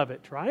any of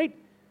it, right?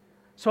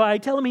 So I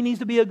tell him he needs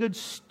to be a good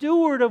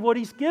steward of what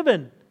he's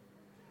given.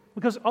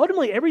 Because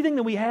ultimately everything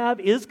that we have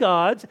is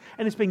God's,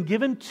 and it's been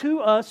given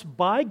to us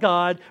by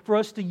God for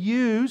us to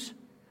use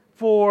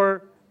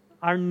for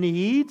our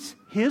needs,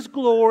 His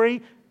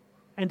glory,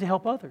 and to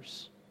help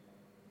others.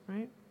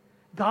 Right?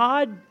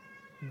 God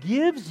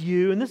gives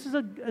you, and this is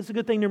a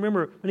good thing to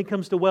remember when it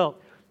comes to wealth,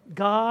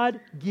 God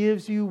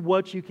gives you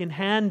what you can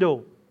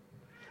handle.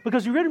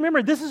 Because you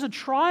remember, this is a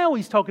trial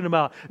he's talking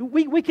about.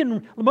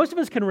 Most of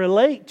us can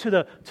relate to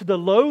the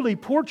lowly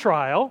poor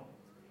trial,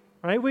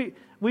 right?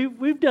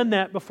 We've done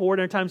that before in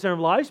our times in our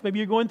lives. Maybe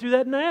you're going through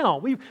that now.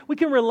 We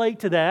can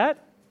relate to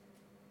that.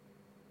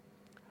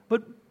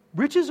 But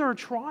riches are a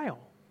trial.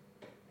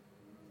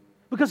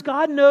 Because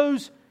God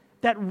knows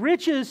that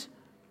riches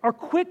are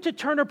quick to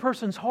turn a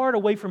person's heart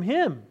away from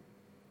Him.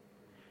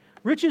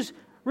 Riches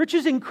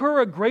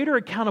incur a greater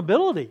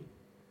accountability.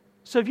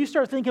 So if you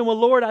start thinking, well,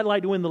 Lord, I'd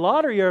like to win the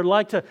lottery, or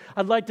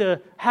I'd like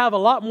to have a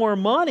lot more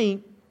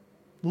money,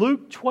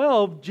 Luke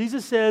 12,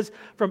 Jesus says,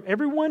 from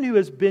everyone who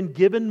has been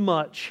given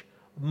much,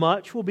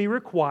 much will be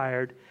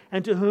required,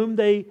 and to whom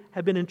they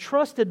have been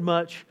entrusted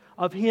much,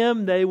 of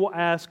him they will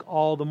ask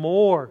all the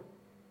more.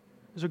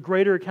 There's a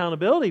greater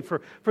accountability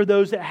for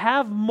those that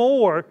have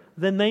more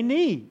than they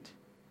need.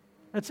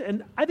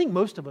 And I think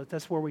most of us,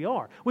 that's where we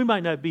are. We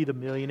might not be the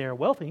millionaire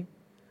wealthy,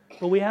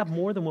 but we have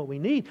more than what we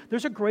need.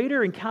 There's a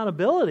greater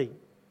accountability.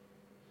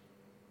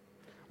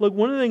 Look,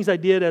 one of the things I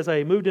did as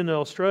I moved into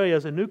Australia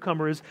as a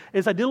newcomer is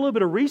I did a little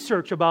bit of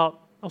research about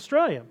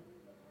Australia.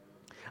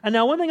 And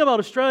now one thing about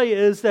Australia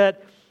is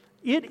that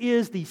it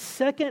is the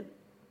second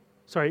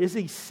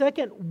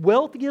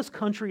wealthiest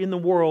country in the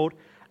world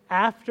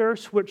after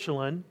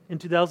Switzerland in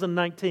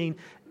 2019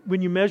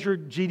 when you measure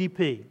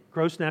GDP,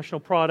 gross national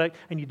product,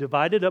 and you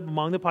divide it up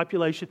among the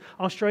population.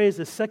 Australia is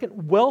the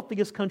second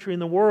wealthiest country in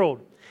the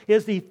world. It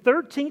is the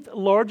 13th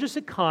largest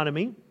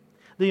economy.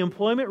 The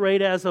employment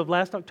rate as of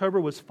last October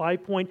was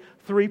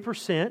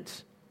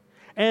 5.3%.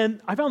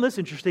 And I found this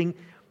interesting,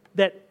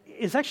 that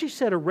it's actually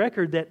set a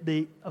record that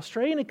the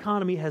Australian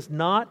economy has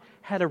not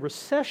had a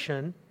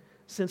recession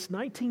since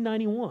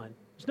 1991.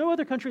 There's no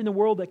other country in the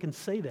world that can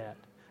say that.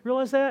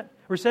 Realize that?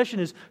 Recession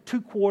is 2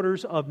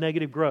 quarters of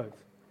negative growth.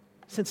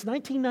 Since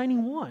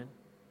 1991,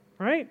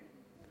 right?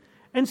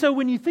 And so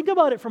when you think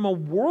about it from a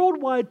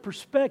worldwide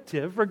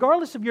perspective,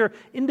 regardless of your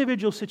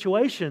individual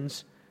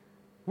situations,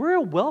 this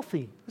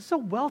is a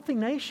wealthy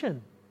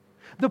nation.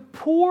 The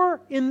poor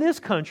in this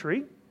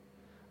country,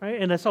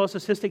 right, and I saw a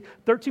statistic,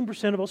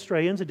 13% of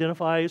Australians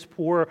identify as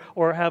poor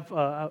or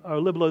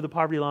live below the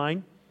poverty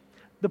line.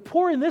 The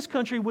poor in this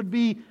country would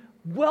be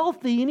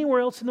wealthy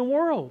anywhere else in the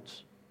world,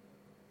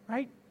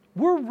 right?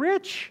 We're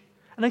rich.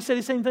 And I say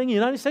the same thing. The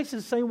United States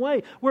is the same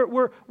way.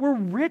 We're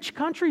rich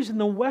countries in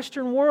the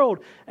Western world.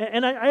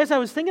 And as I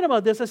was thinking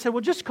about this, I said,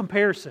 well, just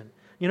comparison.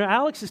 You know,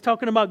 Alex is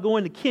talking about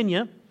going to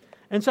Kenya.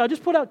 And so I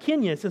just put out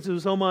Kenya since it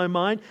was on my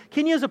mind.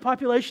 Kenya has a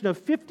population of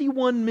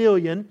 51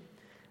 million.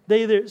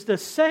 They're the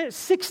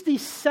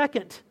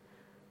 62nd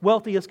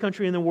wealthiest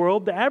country in the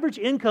world. The average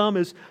income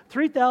is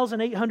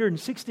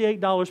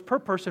 $3,868 per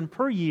person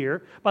per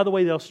year. By the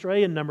way, the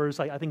Australian number is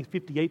I think it's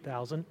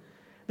 $58,000.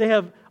 They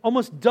have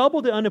almost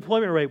double the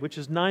unemployment rate, which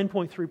is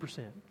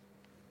 9.3%.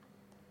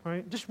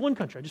 Right? Just one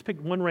country. I just picked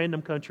one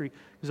random country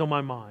is on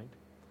my mind.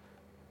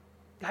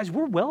 Guys,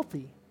 we're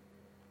wealthy,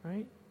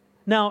 right?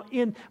 Now,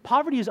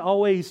 poverty is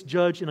always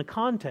judged in a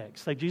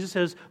context. Like Jesus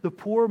says, the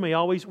poor will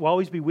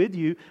always be with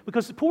you,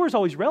 because the poor is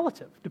always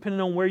relative,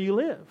 depending on where you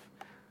live.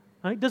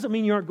 Right? Doesn't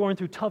mean you aren't going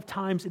through tough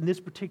times in this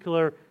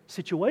particular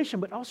situation,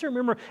 but also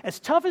remember, as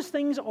tough as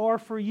things are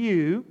for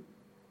you,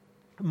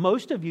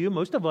 most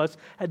of us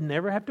had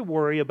never have to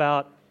worry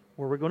about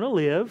where we're going to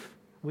live.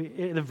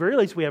 At the very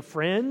least, we have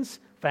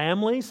friends,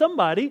 family,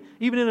 somebody,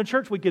 even in a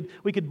church we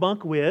could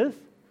bunk with,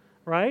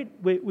 right?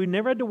 We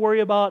never had to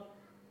worry about,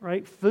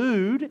 right,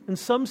 food in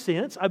some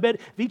sense. I bet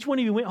if each one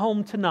of you went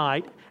home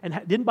tonight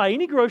and didn't buy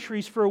any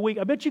groceries for a week,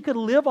 I bet you could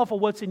live off of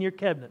what's in your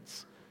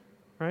cabinets,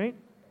 right?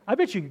 I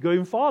bet you could go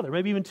even farther,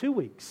 maybe even 2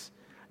 weeks.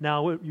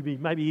 Now, you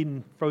might be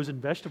eating frozen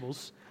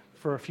vegetables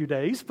for a few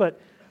days, but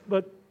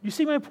you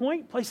see my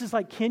point? Places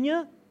like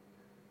Kenya,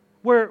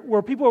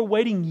 where people are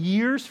waiting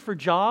years for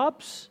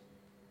jobs.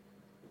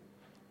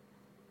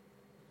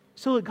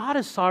 So that God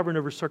is sovereign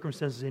over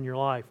circumstances in your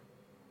life.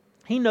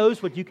 He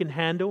knows what you can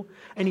handle,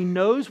 and He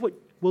knows what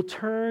will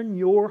turn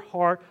your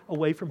heart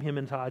away from Him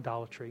into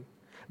idolatry.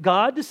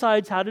 God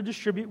decides how to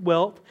distribute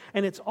wealth,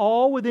 and it's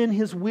all within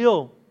His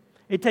will.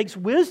 It takes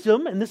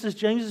wisdom, and this is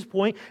James's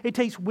point, it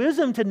takes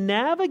wisdom to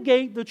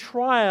navigate the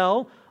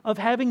trial of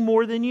having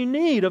more than you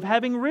need, of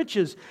having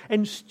riches.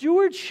 And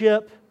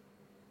stewardship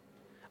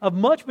of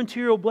much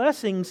material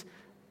blessings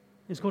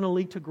is going to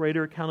lead to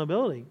greater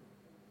accountability.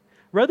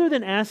 Rather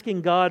than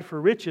asking God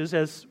for riches,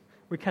 as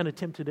we're kind of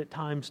tempted at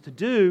times to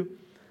do,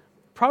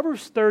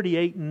 Proverbs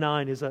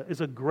 38:9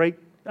 is a great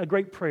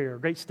prayer, a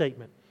great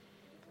statement.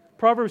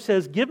 Proverbs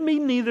says, "Give me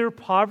neither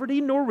poverty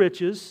nor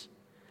riches.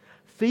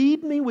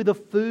 Feed me with the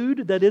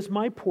food that is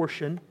my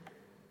portion,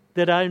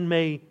 that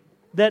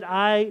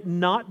I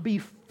not be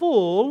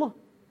full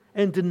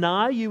and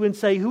deny you and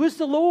say, 'Who is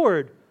the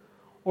Lord?'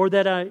 Or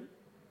that I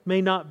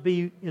may not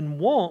be in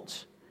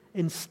want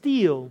and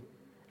steal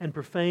and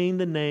profane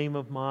the name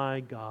of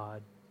my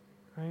God."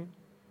 Right?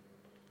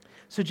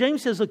 So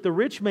James says, look, the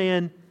rich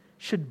man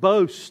should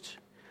boast.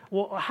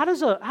 Well, how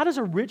does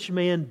a rich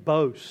man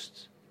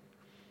boast?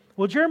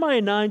 Well,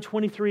 Jeremiah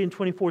 9:23 and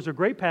 24 is a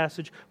great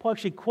passage. Paul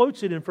actually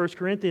quotes it in 1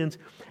 Corinthians.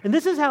 And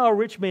this is how a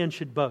rich man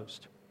should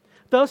boast.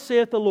 Thus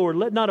saith the Lord,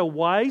 let not a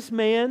wise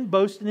man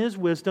boast in his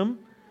wisdom.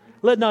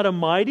 Let not a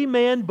mighty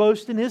man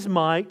boast in his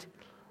might.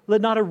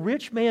 Let not a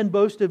rich man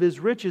boast of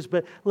his riches.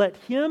 But let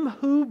him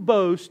who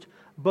boast,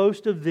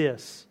 boast of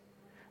this,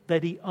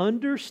 that he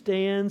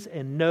understands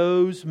and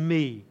knows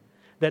me,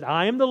 that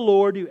I am the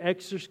Lord who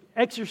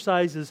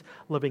exercises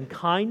loving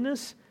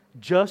kindness,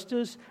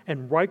 justice,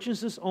 and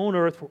righteousness on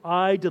earth, for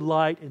I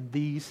delight in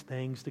these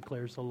things,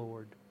 declares the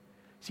Lord.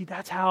 See,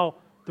 that's how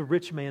the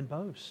rich man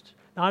boasts.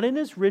 Not in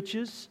his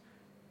riches,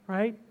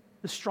 right?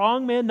 The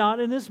strong man not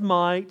in his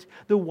might,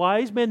 the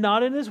wise man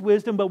not in his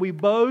wisdom, but we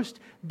boast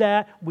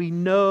that we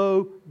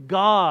know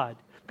God.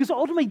 Because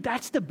ultimately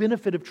that's the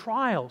benefit of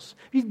trials.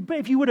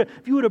 If you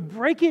were to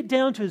break it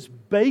down to its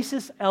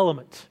basis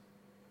element,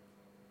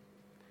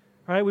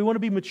 right? We want to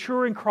be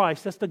mature in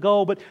Christ. That's the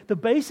goal. But the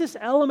basis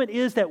element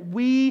is that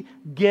we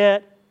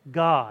get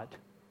God.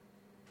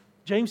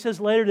 James says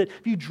later that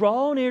if you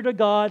draw near to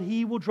God,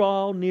 He will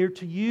draw near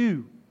to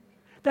you.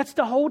 That's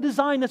the whole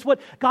design. That's what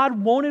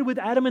God wanted with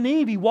Adam and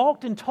Eve. He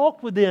walked and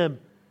talked with them. And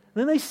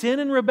then they sinned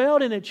and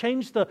rebelled, and it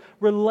changed the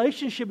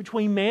relationship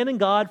between man and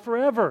God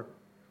forever.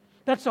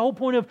 That's the whole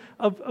point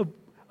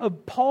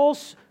of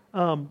Paul's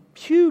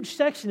huge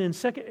section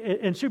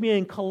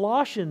in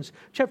Colossians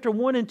chapter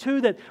 1 and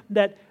 2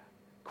 that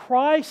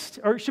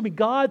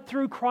God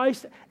through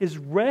Christ is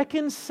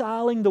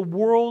reconciling the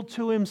world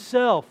to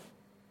Himself.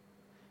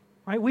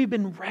 Right? We've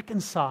been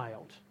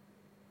reconciled.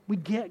 We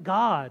get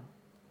God.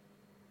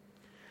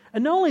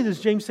 And not only does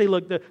James say,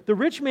 look, the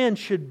rich man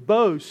should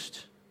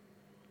boast,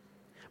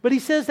 but he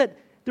says that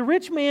the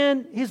rich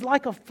man is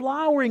like a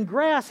flower in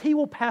grass. He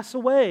will pass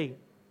away.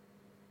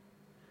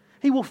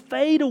 He will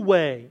fade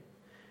away.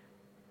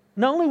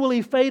 Not only will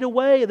he fade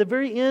away, at the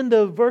very end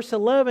of verse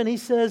 11, he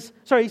said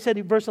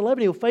in verse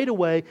 11 he'll fade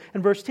away,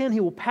 and verse 10 he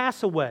will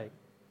pass away.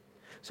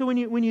 So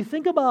when you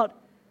think about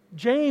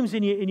James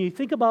and you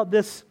think about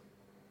this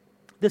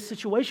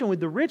situation with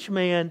the rich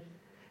man,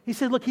 he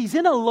said, look, he's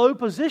in a low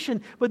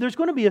position, but there's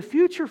going to be a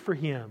future for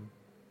him.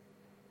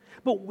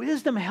 But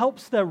wisdom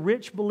helps the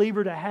rich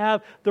believer to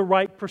have the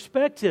right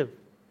perspective.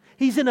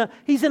 He's in a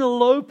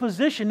low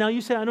position. Now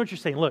you say, I know what you're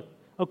saying. Look,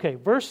 okay,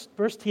 verse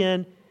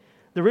 10,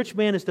 the rich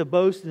man is to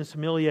boast in his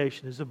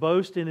humiliation, is to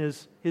boast in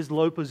his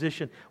low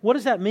position. What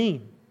does that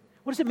mean?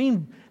 What does it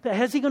mean?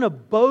 That is he going to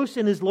boast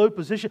in his low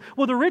position?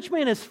 Well, the rich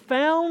man has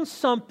found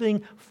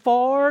something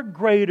far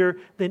greater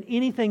than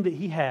anything that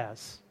he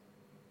has.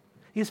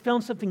 He has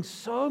found something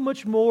so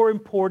much more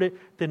important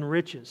than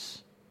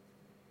riches.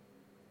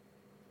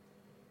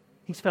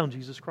 He's found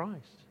Jesus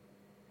Christ.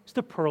 It's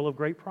the pearl of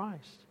great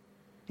price.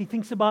 He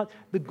thinks about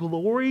the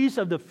glories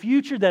of the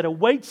future that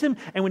awaits him,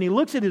 and when he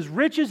looks at his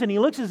riches and he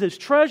looks at his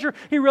treasure,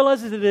 he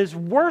realizes that it is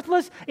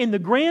worthless in the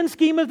grand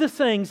scheme of the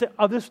things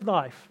of this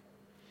life.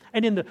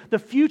 And in the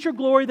future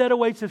glory that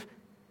awaits him,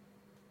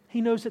 he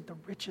knows that the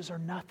riches are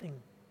nothing.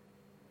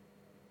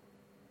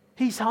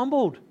 He's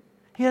humbled.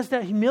 He has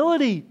that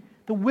humility,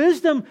 the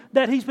wisdom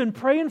that he's been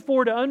praying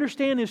for to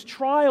understand his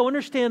trial,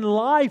 understand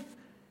life.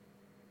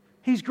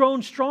 He's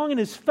grown strong in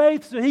his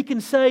faith so he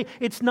can say,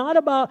 it's not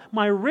about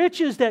my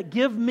riches that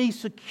give me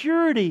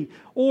security,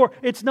 or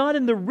it's not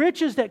in the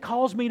riches that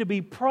cause me to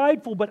be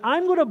prideful, but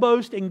I'm going to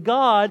boast in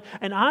God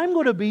and I'm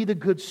going to be the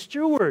good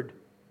steward.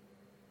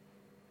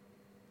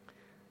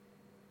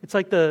 It's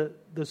like the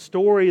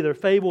story, the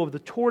fable of the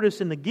tortoise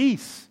and the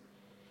geese.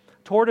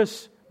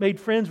 Tortoise made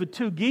friends with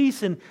two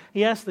geese, and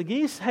he asked the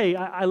geese, hey,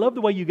 I love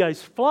the way you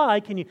guys fly.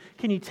 Can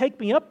you take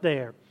me up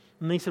there?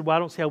 And they said, well, I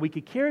don't see how we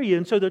could carry you.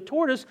 And so the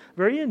tortoise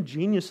very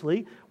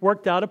ingeniously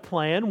worked out a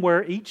plan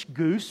where each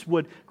goose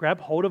would grab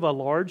hold of a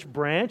large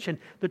branch, and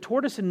the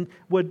tortoise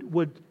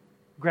would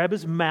grab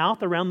his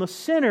mouth around the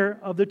center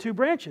of the two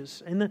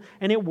branches. And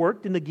it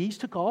worked, and the geese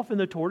took off, and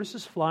the tortoise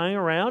is flying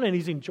around, and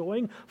he's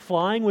enjoying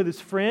flying with his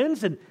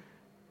friends. And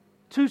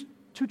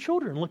two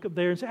children look up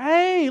there and say,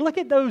 hey, look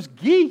at those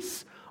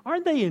geese.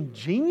 Aren't they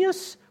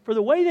ingenious for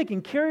the way they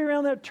can carry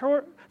around that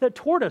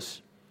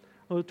tortoise?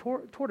 Well,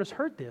 the tortoise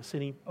heard this,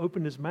 and he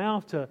opened his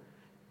mouth to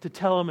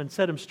tell him and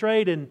set him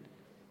straight, and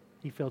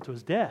he fell to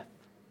his death,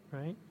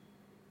 right?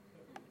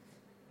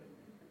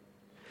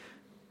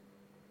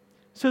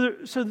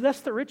 So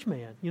that's the rich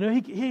man. You know,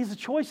 he has a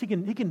choice. He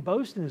can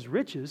boast in his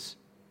riches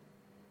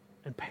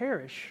and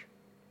perish,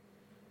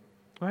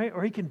 right?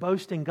 Or he can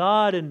boast in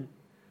God and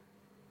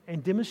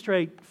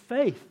demonstrate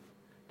faith.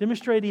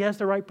 Demonstrate he has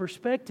the right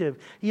perspective.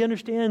 He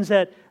understands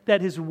that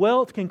his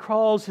wealth can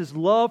cause his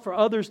love for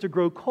others to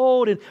grow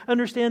cold, and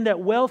understand that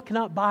wealth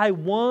cannot buy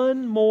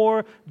one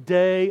more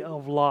day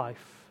of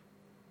life.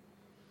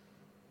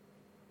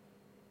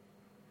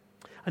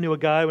 I knew a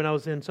guy when I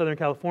was in Southern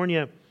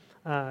California.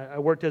 I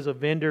worked as a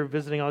vendor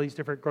visiting all these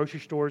different grocery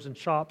stores and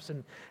shops,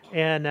 and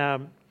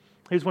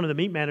he was one of the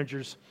meat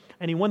managers,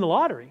 and he won the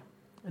lottery.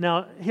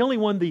 Now, he only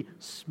won the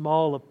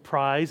small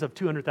prize of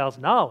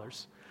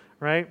 $200,000,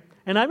 right?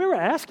 And I remember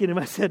asking him,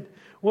 I said,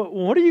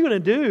 what are you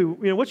going to do?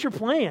 What's your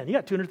plan? You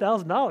got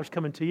 $200,000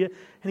 coming to you.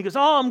 And he goes,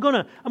 I'm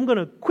going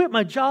to quit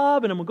my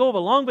job and I'm going to go on a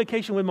long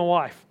vacation with my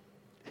wife.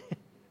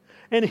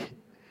 And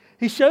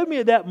he showed me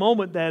at that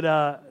moment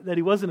that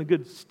he wasn't a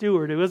good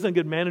steward. He wasn't a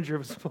good manager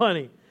of his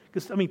money.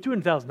 Because,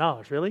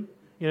 $200,000, really?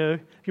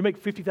 If you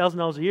make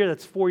 $50,000 a year,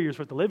 that's 4 years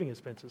worth of living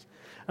expenses.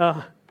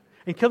 And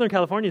Southern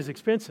California is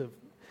expensive.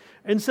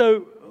 And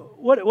so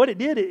what it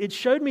did, it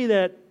showed me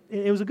that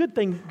it was a good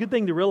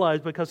thing to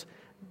realize, because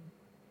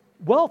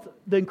wealth,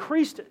 the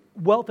increased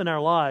wealth in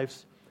our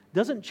lives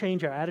doesn't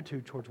change our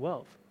attitude towards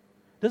wealth.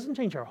 It doesn't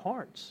change our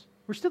hearts.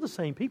 We're still the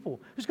same people.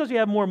 Just because you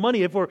have more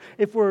money, if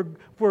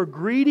we're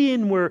greedy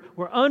and we're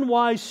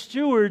unwise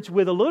stewards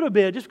with a little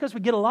bit, just because we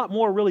get a lot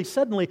more really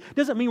suddenly,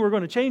 doesn't mean we're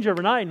going to change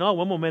overnight. No,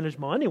 I'm going to manage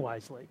my money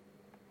wisely.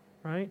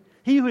 Right?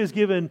 He who is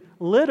given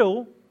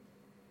little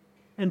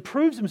and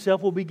proves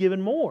himself will be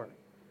given more.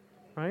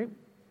 Right?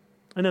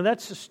 And now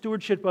that's a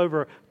stewardship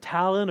over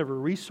talent, over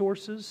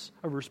resources,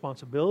 over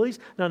responsibilities,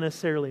 not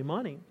necessarily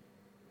money.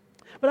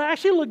 But I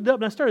actually looked up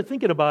and I started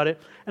thinking about it,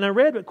 and I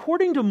read,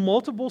 according to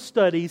multiple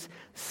studies,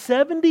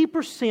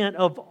 70%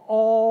 of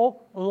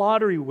all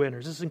lottery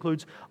winners, this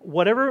includes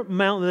whatever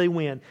amount they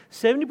win,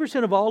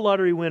 70% of all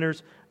lottery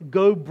winners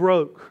go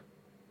broke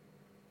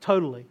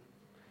totally.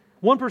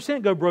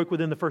 1% go broke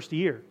within the first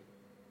year.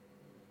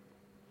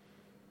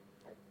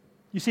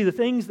 You see, the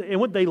things, and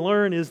what they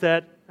learn is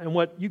that, and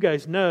what you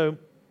guys know,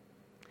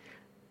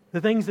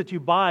 the things that you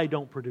buy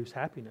don't produce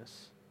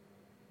happiness,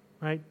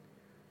 right?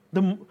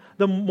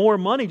 The more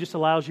money just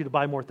allows you to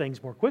buy more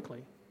things more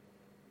quickly.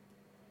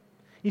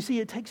 You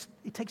see, it takes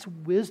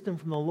wisdom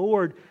from the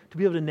Lord to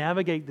be able to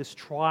navigate this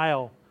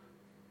trial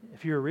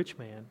if you're a rich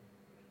man.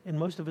 And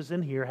most of us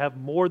in here have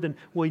more than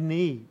we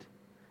need.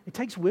 It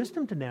takes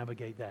wisdom to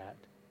navigate that.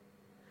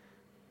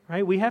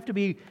 Right? We have to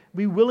be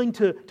willing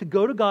to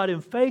go to God in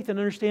faith and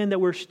understand that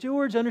we're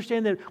stewards,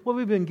 understand that what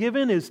we've been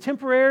given is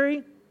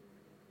temporary.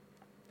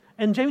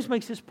 And James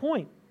makes this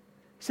point.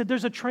 He said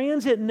there's a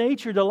transient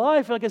nature to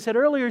life. Like I said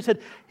earlier,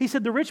 he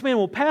said the rich man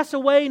will pass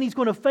away and he's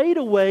going to fade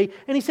away.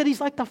 And he said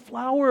he's like the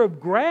flower of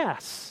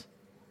grass.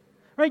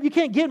 Right? You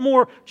can't get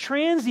more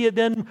transient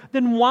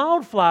than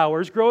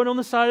wildflowers growing on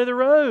the side of the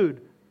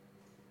road.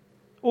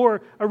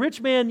 Or a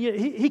rich man,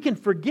 he can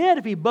forget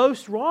if he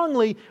boasts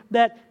wrongly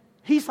that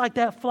he's like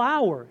that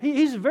flower.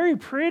 He's very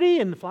pretty,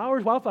 and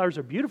wildflowers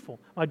are beautiful.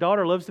 My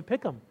daughter loves to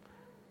pick them.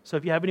 So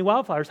if you have any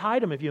wildflowers,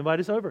 hide them if you invite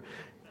us over.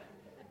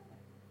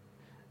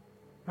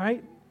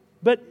 Right?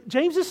 But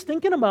James is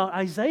thinking about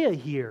Isaiah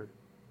here.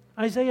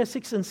 Isaiah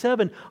 6 and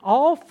 7.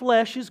 All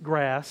flesh is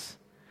grass.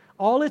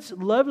 All its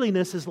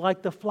loveliness is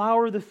like the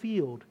flower of the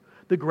field.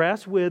 The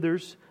grass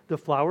withers, the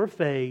flower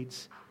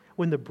fades,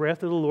 when the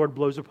breath of the Lord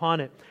blows upon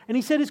it. And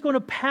he said it's going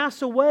to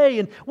pass away.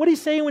 And what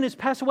he's saying when it's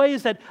passed away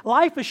is that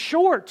life is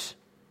short.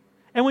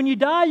 And when you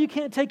die, you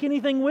can't take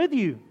anything with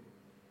you.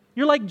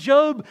 You're like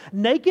Job.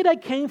 Naked I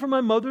came from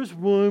my mother's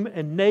womb,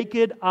 and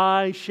naked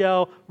I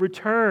shall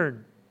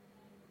return.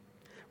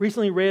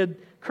 Recently read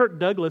Kirk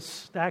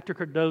Douglas, the actor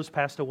Kirk Douglas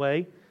passed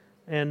away.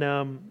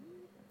 And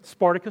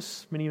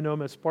Spartacus, many of you know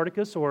him as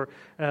Spartacus, or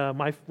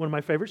one of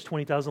my favorites,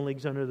 20,000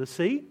 Leagues Under the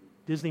Sea,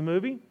 Disney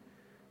movie,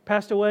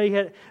 passed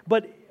away.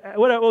 But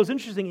what was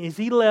interesting is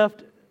he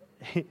left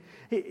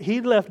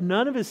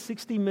none of his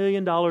 $60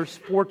 million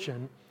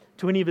fortune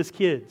to any of his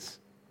kids.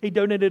 He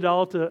donated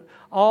it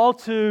all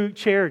to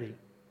charity.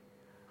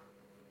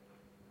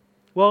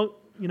 Well,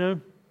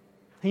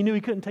 he knew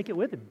he couldn't take it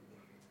with him.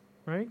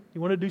 Right? You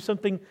want to do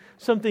something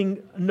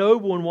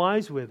noble and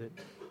wise with it.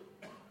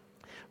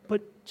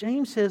 But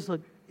James says,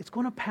 look, it's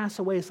going to pass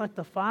away. It's like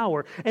the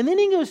flower. And then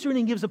he goes through and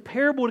he gives a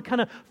parable to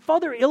kind of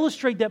further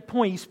illustrate that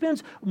point. He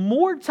spends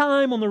more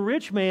time on the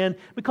rich man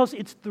because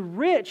it's the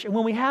rich. And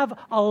when we have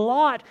a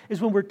lot is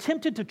when we're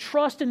tempted to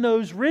trust in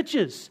those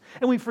riches.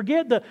 And we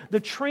forget the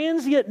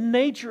transient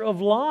nature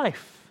of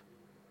life.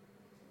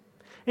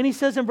 And he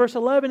says in verse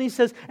 11, he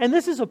says, and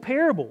this is a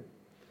parable.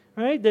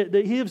 Right?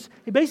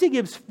 He basically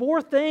gives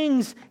four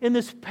things in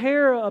this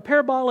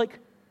parabolic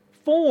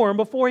form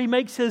before he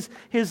makes his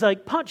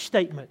punch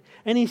statement.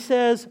 And he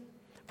says,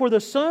 for the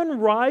sun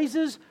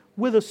rises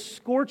with a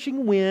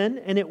scorching wind,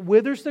 and it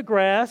withers the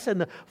grass, and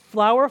the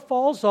flower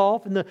falls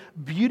off, and the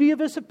beauty of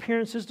its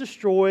appearance is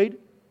destroyed.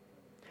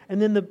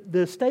 And then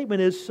the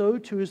statement is, so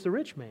too is the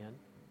rich man.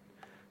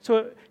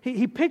 So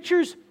he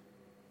pictures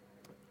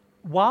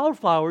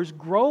wildflowers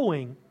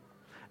growing.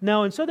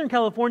 Now, in Southern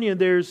California,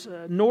 there's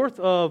north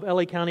of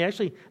LA County,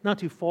 actually not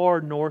too far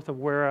north of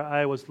where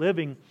I was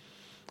living,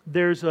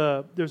 there's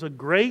a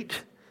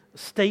great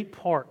state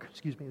park.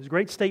 There's a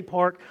great state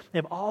park. They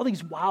have all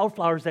these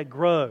wildflowers that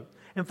grow.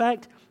 In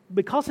fact,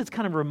 because it's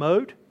kind of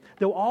remote,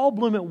 they'll all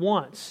bloom at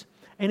once.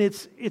 And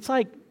it's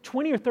like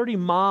 20 or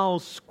 30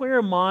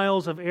 square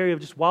miles of area of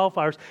just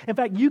wildflowers. In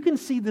fact, you can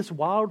see this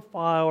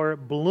wildflower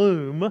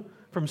bloom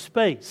from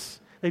space.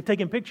 They've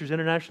taken pictures,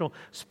 International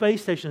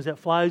Space Stations that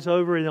flies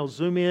over and they'll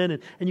zoom in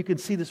and you can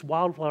see this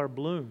wildflower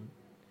bloom.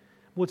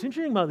 What's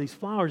interesting about these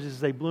flowers is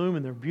they bloom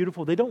and they're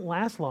beautiful. They don't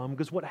last long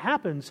because what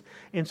happens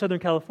in Southern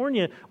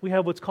California, we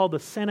have what's called the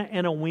Santa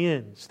Ana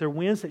winds. They're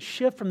winds that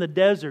shift from the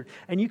desert,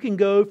 and you can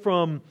go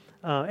from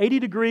 80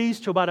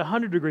 degrees to about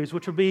 100 degrees,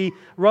 which would be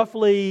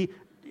roughly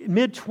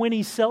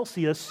mid-20s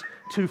Celsius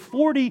to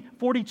 40,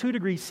 42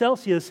 degrees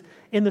Celsius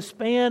in the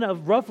span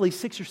of roughly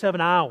 6 or 7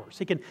 hours.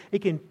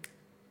 It can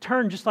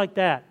turn just like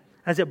that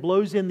as it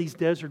blows in these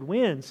desert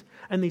winds.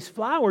 And these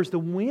flowers, the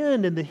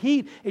wind and the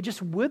heat, it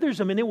just withers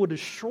them and it will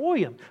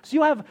destroy them.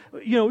 So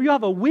you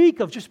have a week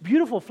of just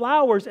beautiful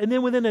flowers, and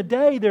then within a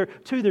day, they're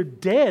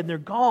dead and they're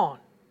gone.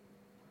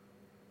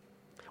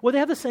 Well, they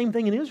have the same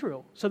thing in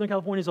Israel. Southern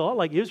California is a lot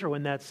like Israel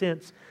in that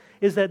sense,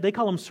 is that they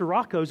call them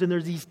sirocco's, and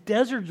there's these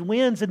desert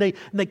winds, and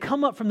they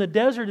come up from the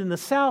desert in the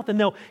south, and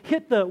they'll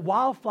hit the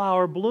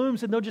wildflower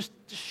blooms, and they'll just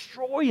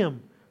destroy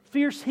them.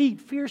 Fierce heat,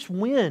 fierce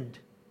wind.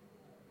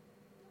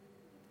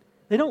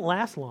 They don't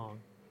last long,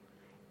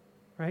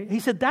 right? He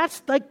said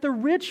that's like the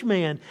rich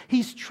man.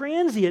 He's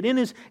transient in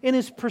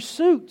his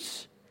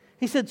pursuits.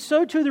 He said,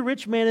 so too the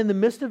rich man in the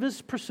midst of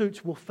his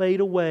pursuits will fade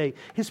away.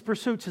 His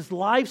pursuits, his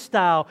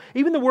lifestyle,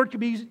 even the word could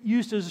be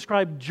used to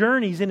describe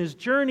journeys, in his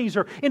journeys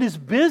or in his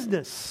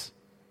business.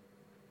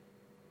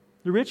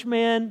 The rich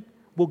man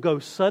will go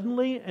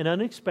suddenly and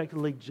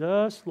unexpectedly,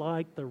 just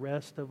like the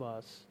rest of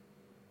us.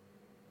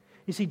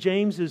 You see,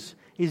 James is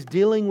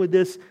dealing with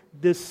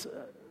this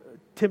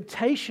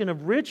temptation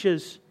of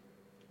riches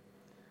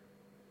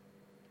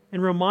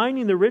and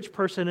reminding the rich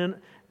person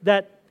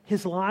that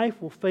his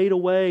life will fade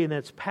away and that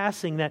it's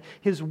passing, that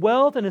his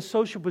wealth and his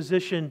social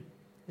position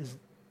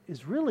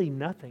is really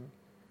nothing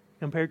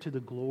compared to the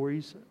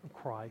glories of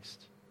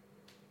Christ.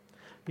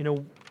 You know,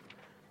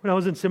 when I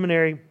was in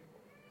seminary,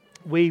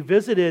 we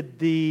visited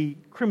the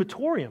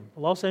crematorium,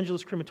 the Los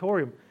Angeles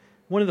crematorium,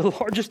 one of the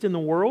largest in the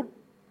world.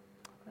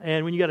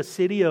 And when you got a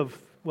city of,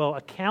 well,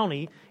 a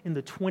county in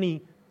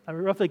the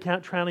roughly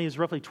county is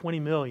roughly 20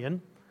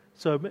 million.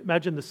 So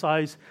imagine the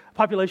size,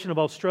 population of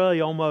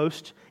Australia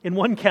almost in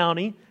one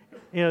county.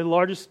 You know,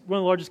 one of the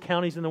largest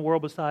counties in the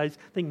world besides,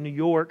 I think, New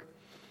York.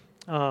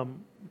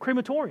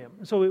 Crematorium.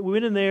 So we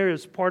went in there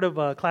as part of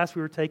a class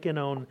we were taking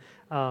on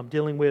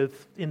dealing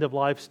with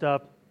end-of-life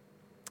stuff.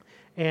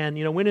 And,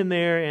 you know, went in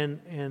there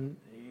and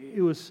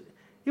it was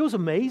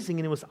amazing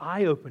and it was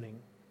eye-opening.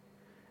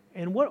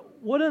 And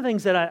one of the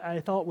things that I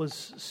thought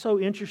was so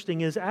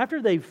interesting is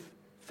after they've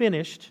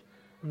finished,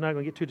 I'm not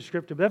going to get too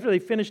descriptive, but after they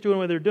finish doing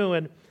what they're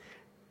doing,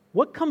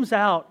 what comes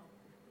out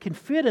can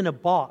fit in a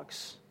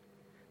box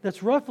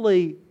that's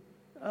roughly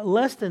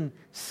less than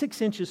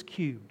 6 inches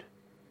cubed.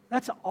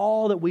 That's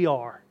all that we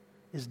are,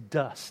 is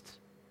dust.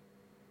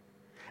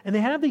 And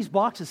they have these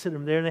boxes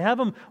sitting there, and they have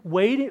them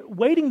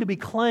waiting to be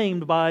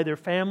claimed by their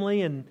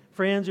family and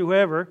friends or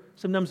whoever.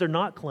 Sometimes they're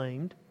not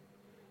claimed.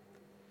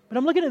 But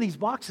I'm looking at these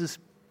boxes,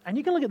 and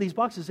you can look at these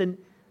boxes, and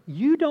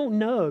you don't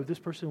know if this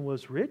person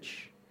was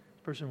rich,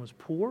 this person was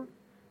poor,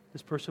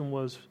 this person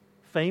was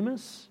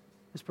famous,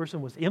 this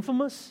person was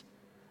infamous.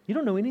 You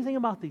don't know anything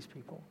about these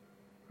people,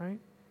 right?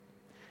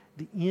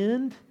 The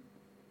end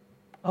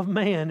of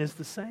man is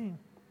the same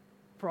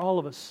for all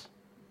of us,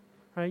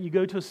 right? You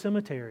go to a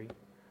cemetery,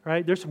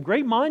 right? There's some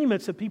great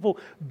monuments that people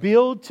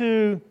build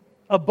to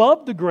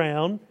above the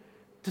ground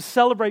to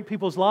celebrate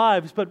people's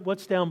lives, but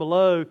what's down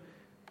below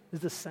is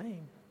the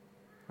same,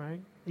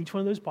 right? Each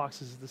one of those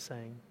boxes is the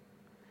same,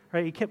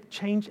 right? It helped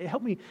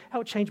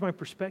change my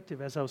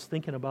perspective as I was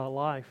thinking about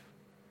life.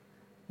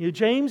 You know,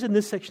 James in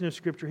this section of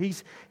Scripture,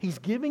 he's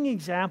giving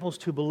examples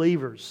to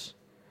believers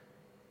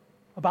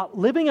about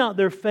living out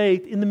their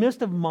faith in the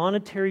midst of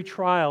monetary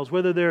trials,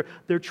 whether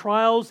they're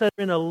trials that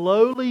are in a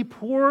lowly,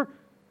 poor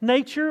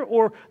nature,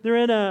 or they're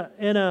in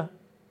a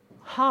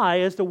high,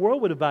 as the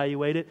world would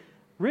evaluate it,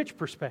 rich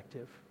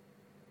perspective,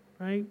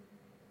 right?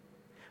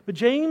 But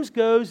James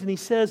goes and he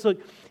says, look,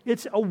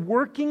 it's a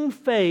working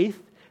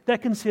faith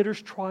that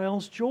considers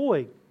trials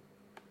joy.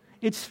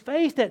 It's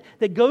faith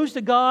that goes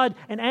to God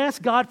and asks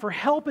God for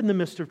help in the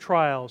midst of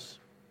trials.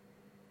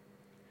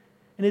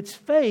 And it's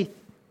faith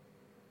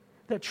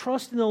that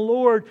trusts in the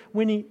Lord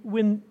when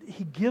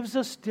He gives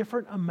us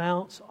different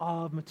amounts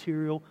of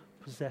material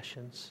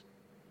possessions,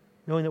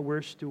 knowing that we're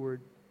a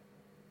steward.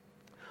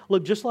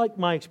 Look, just like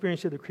my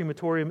experience at the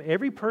crematorium,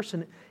 every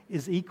person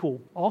is equal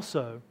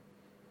also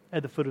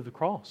at the foot of the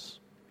cross.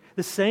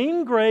 The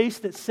same grace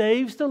that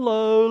saves the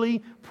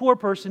lowly, poor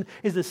person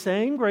is the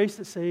same grace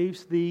that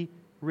saves the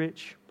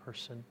rich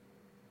person.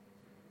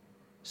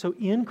 So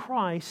in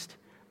Christ,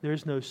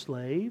 there's no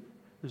slave,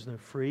 there's no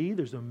free,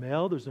 there's no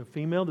male, there's no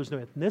female, there's no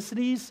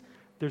ethnicities,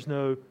 there's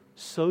no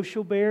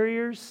social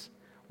barriers.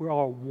 We're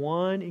all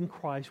one in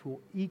Christ. We're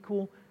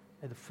equal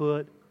at the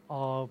foot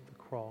of the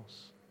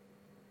cross.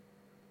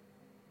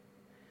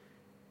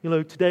 You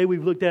know, today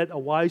we've looked at a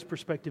wise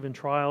perspective in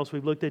trials.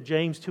 We've looked at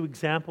James' 2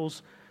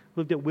 examples. We've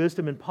looked at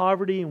wisdom in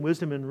poverty and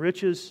wisdom in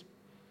riches.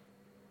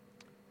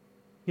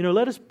 You know,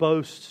 let us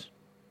boast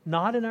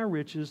not in our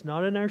riches,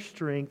 not in our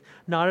strength,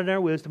 not in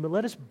our wisdom, but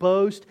let us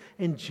boast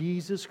in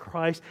Jesus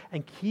Christ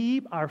and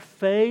keep our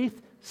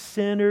faith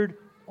centered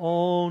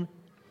on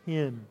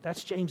in.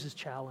 That's James's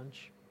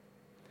challenge.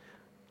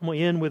 I'm going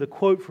to end with a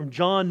quote from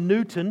John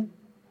Newton.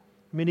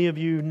 Many of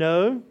you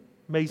know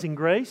Amazing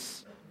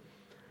Grace.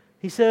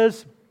 He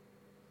says,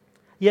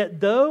 "Yet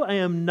though I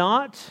am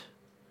not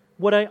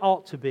what I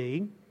ought to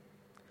be,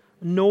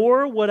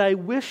 nor what I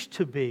wish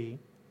to be,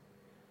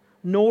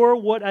 nor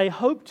what I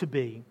hope to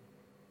be,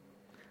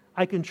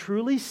 I can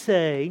truly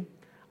say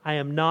I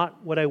am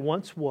not what I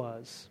once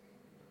was,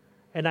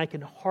 and I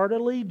can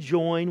heartily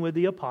join with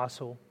the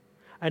apostle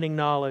and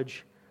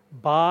acknowledge,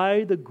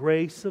 by the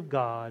grace of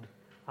God,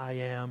 I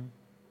am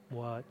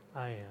what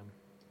I am."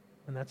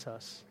 And that's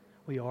us.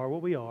 We are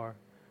what we are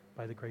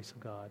by the grace of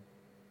God.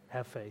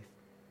 Have faith.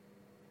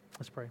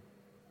 Let's pray.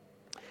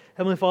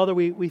 Heavenly Father,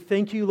 we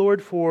thank you,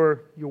 Lord,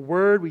 for your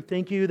word. We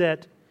thank you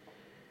that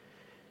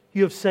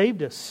you have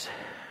saved us.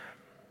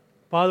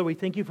 Father, we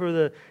thank you for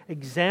the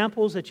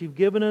examples that you've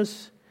given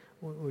us.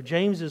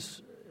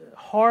 James's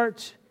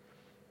heart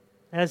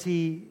as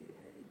he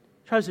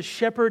tries to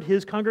shepherd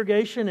his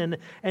congregation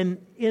and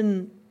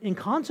in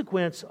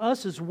consequence,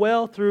 us as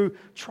well through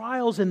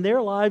trials in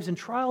their lives and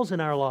trials in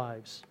our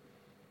lives.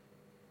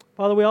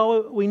 Father,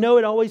 we know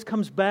it always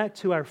comes back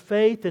to our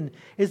faith, and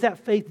is that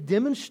faith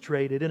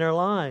demonstrated in our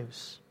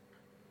lives?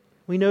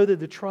 We know that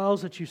the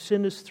trials that you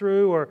send us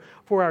through are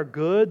for our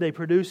good. They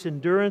produce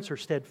endurance or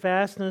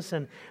steadfastness,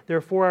 and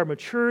they're for our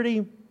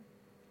maturity.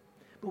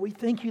 But we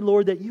thank you,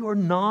 Lord, that you are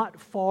not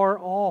far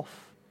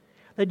off,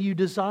 that you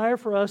desire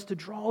for us to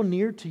draw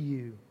near to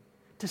you,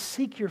 to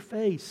seek your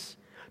face,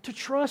 to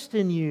trust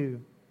in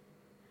you,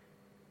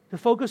 to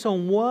focus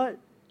on what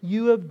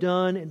you have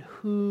done and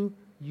who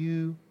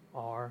you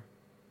are.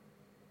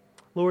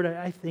 Lord,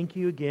 I thank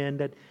you again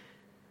that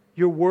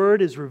your word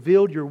has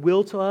revealed your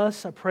will to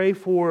us. I pray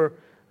for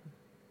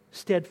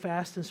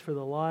steadfastness for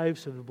the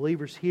lives of the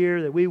believers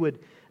here, that we would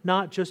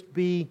not just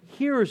be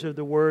hearers of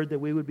the word, that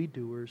we would be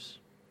doers.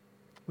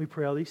 We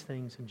pray all these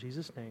things in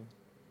Jesus' name.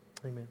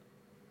 Amen.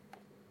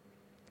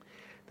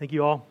 Thank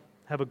you all.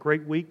 Have a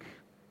great week.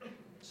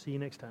 See you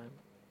next time.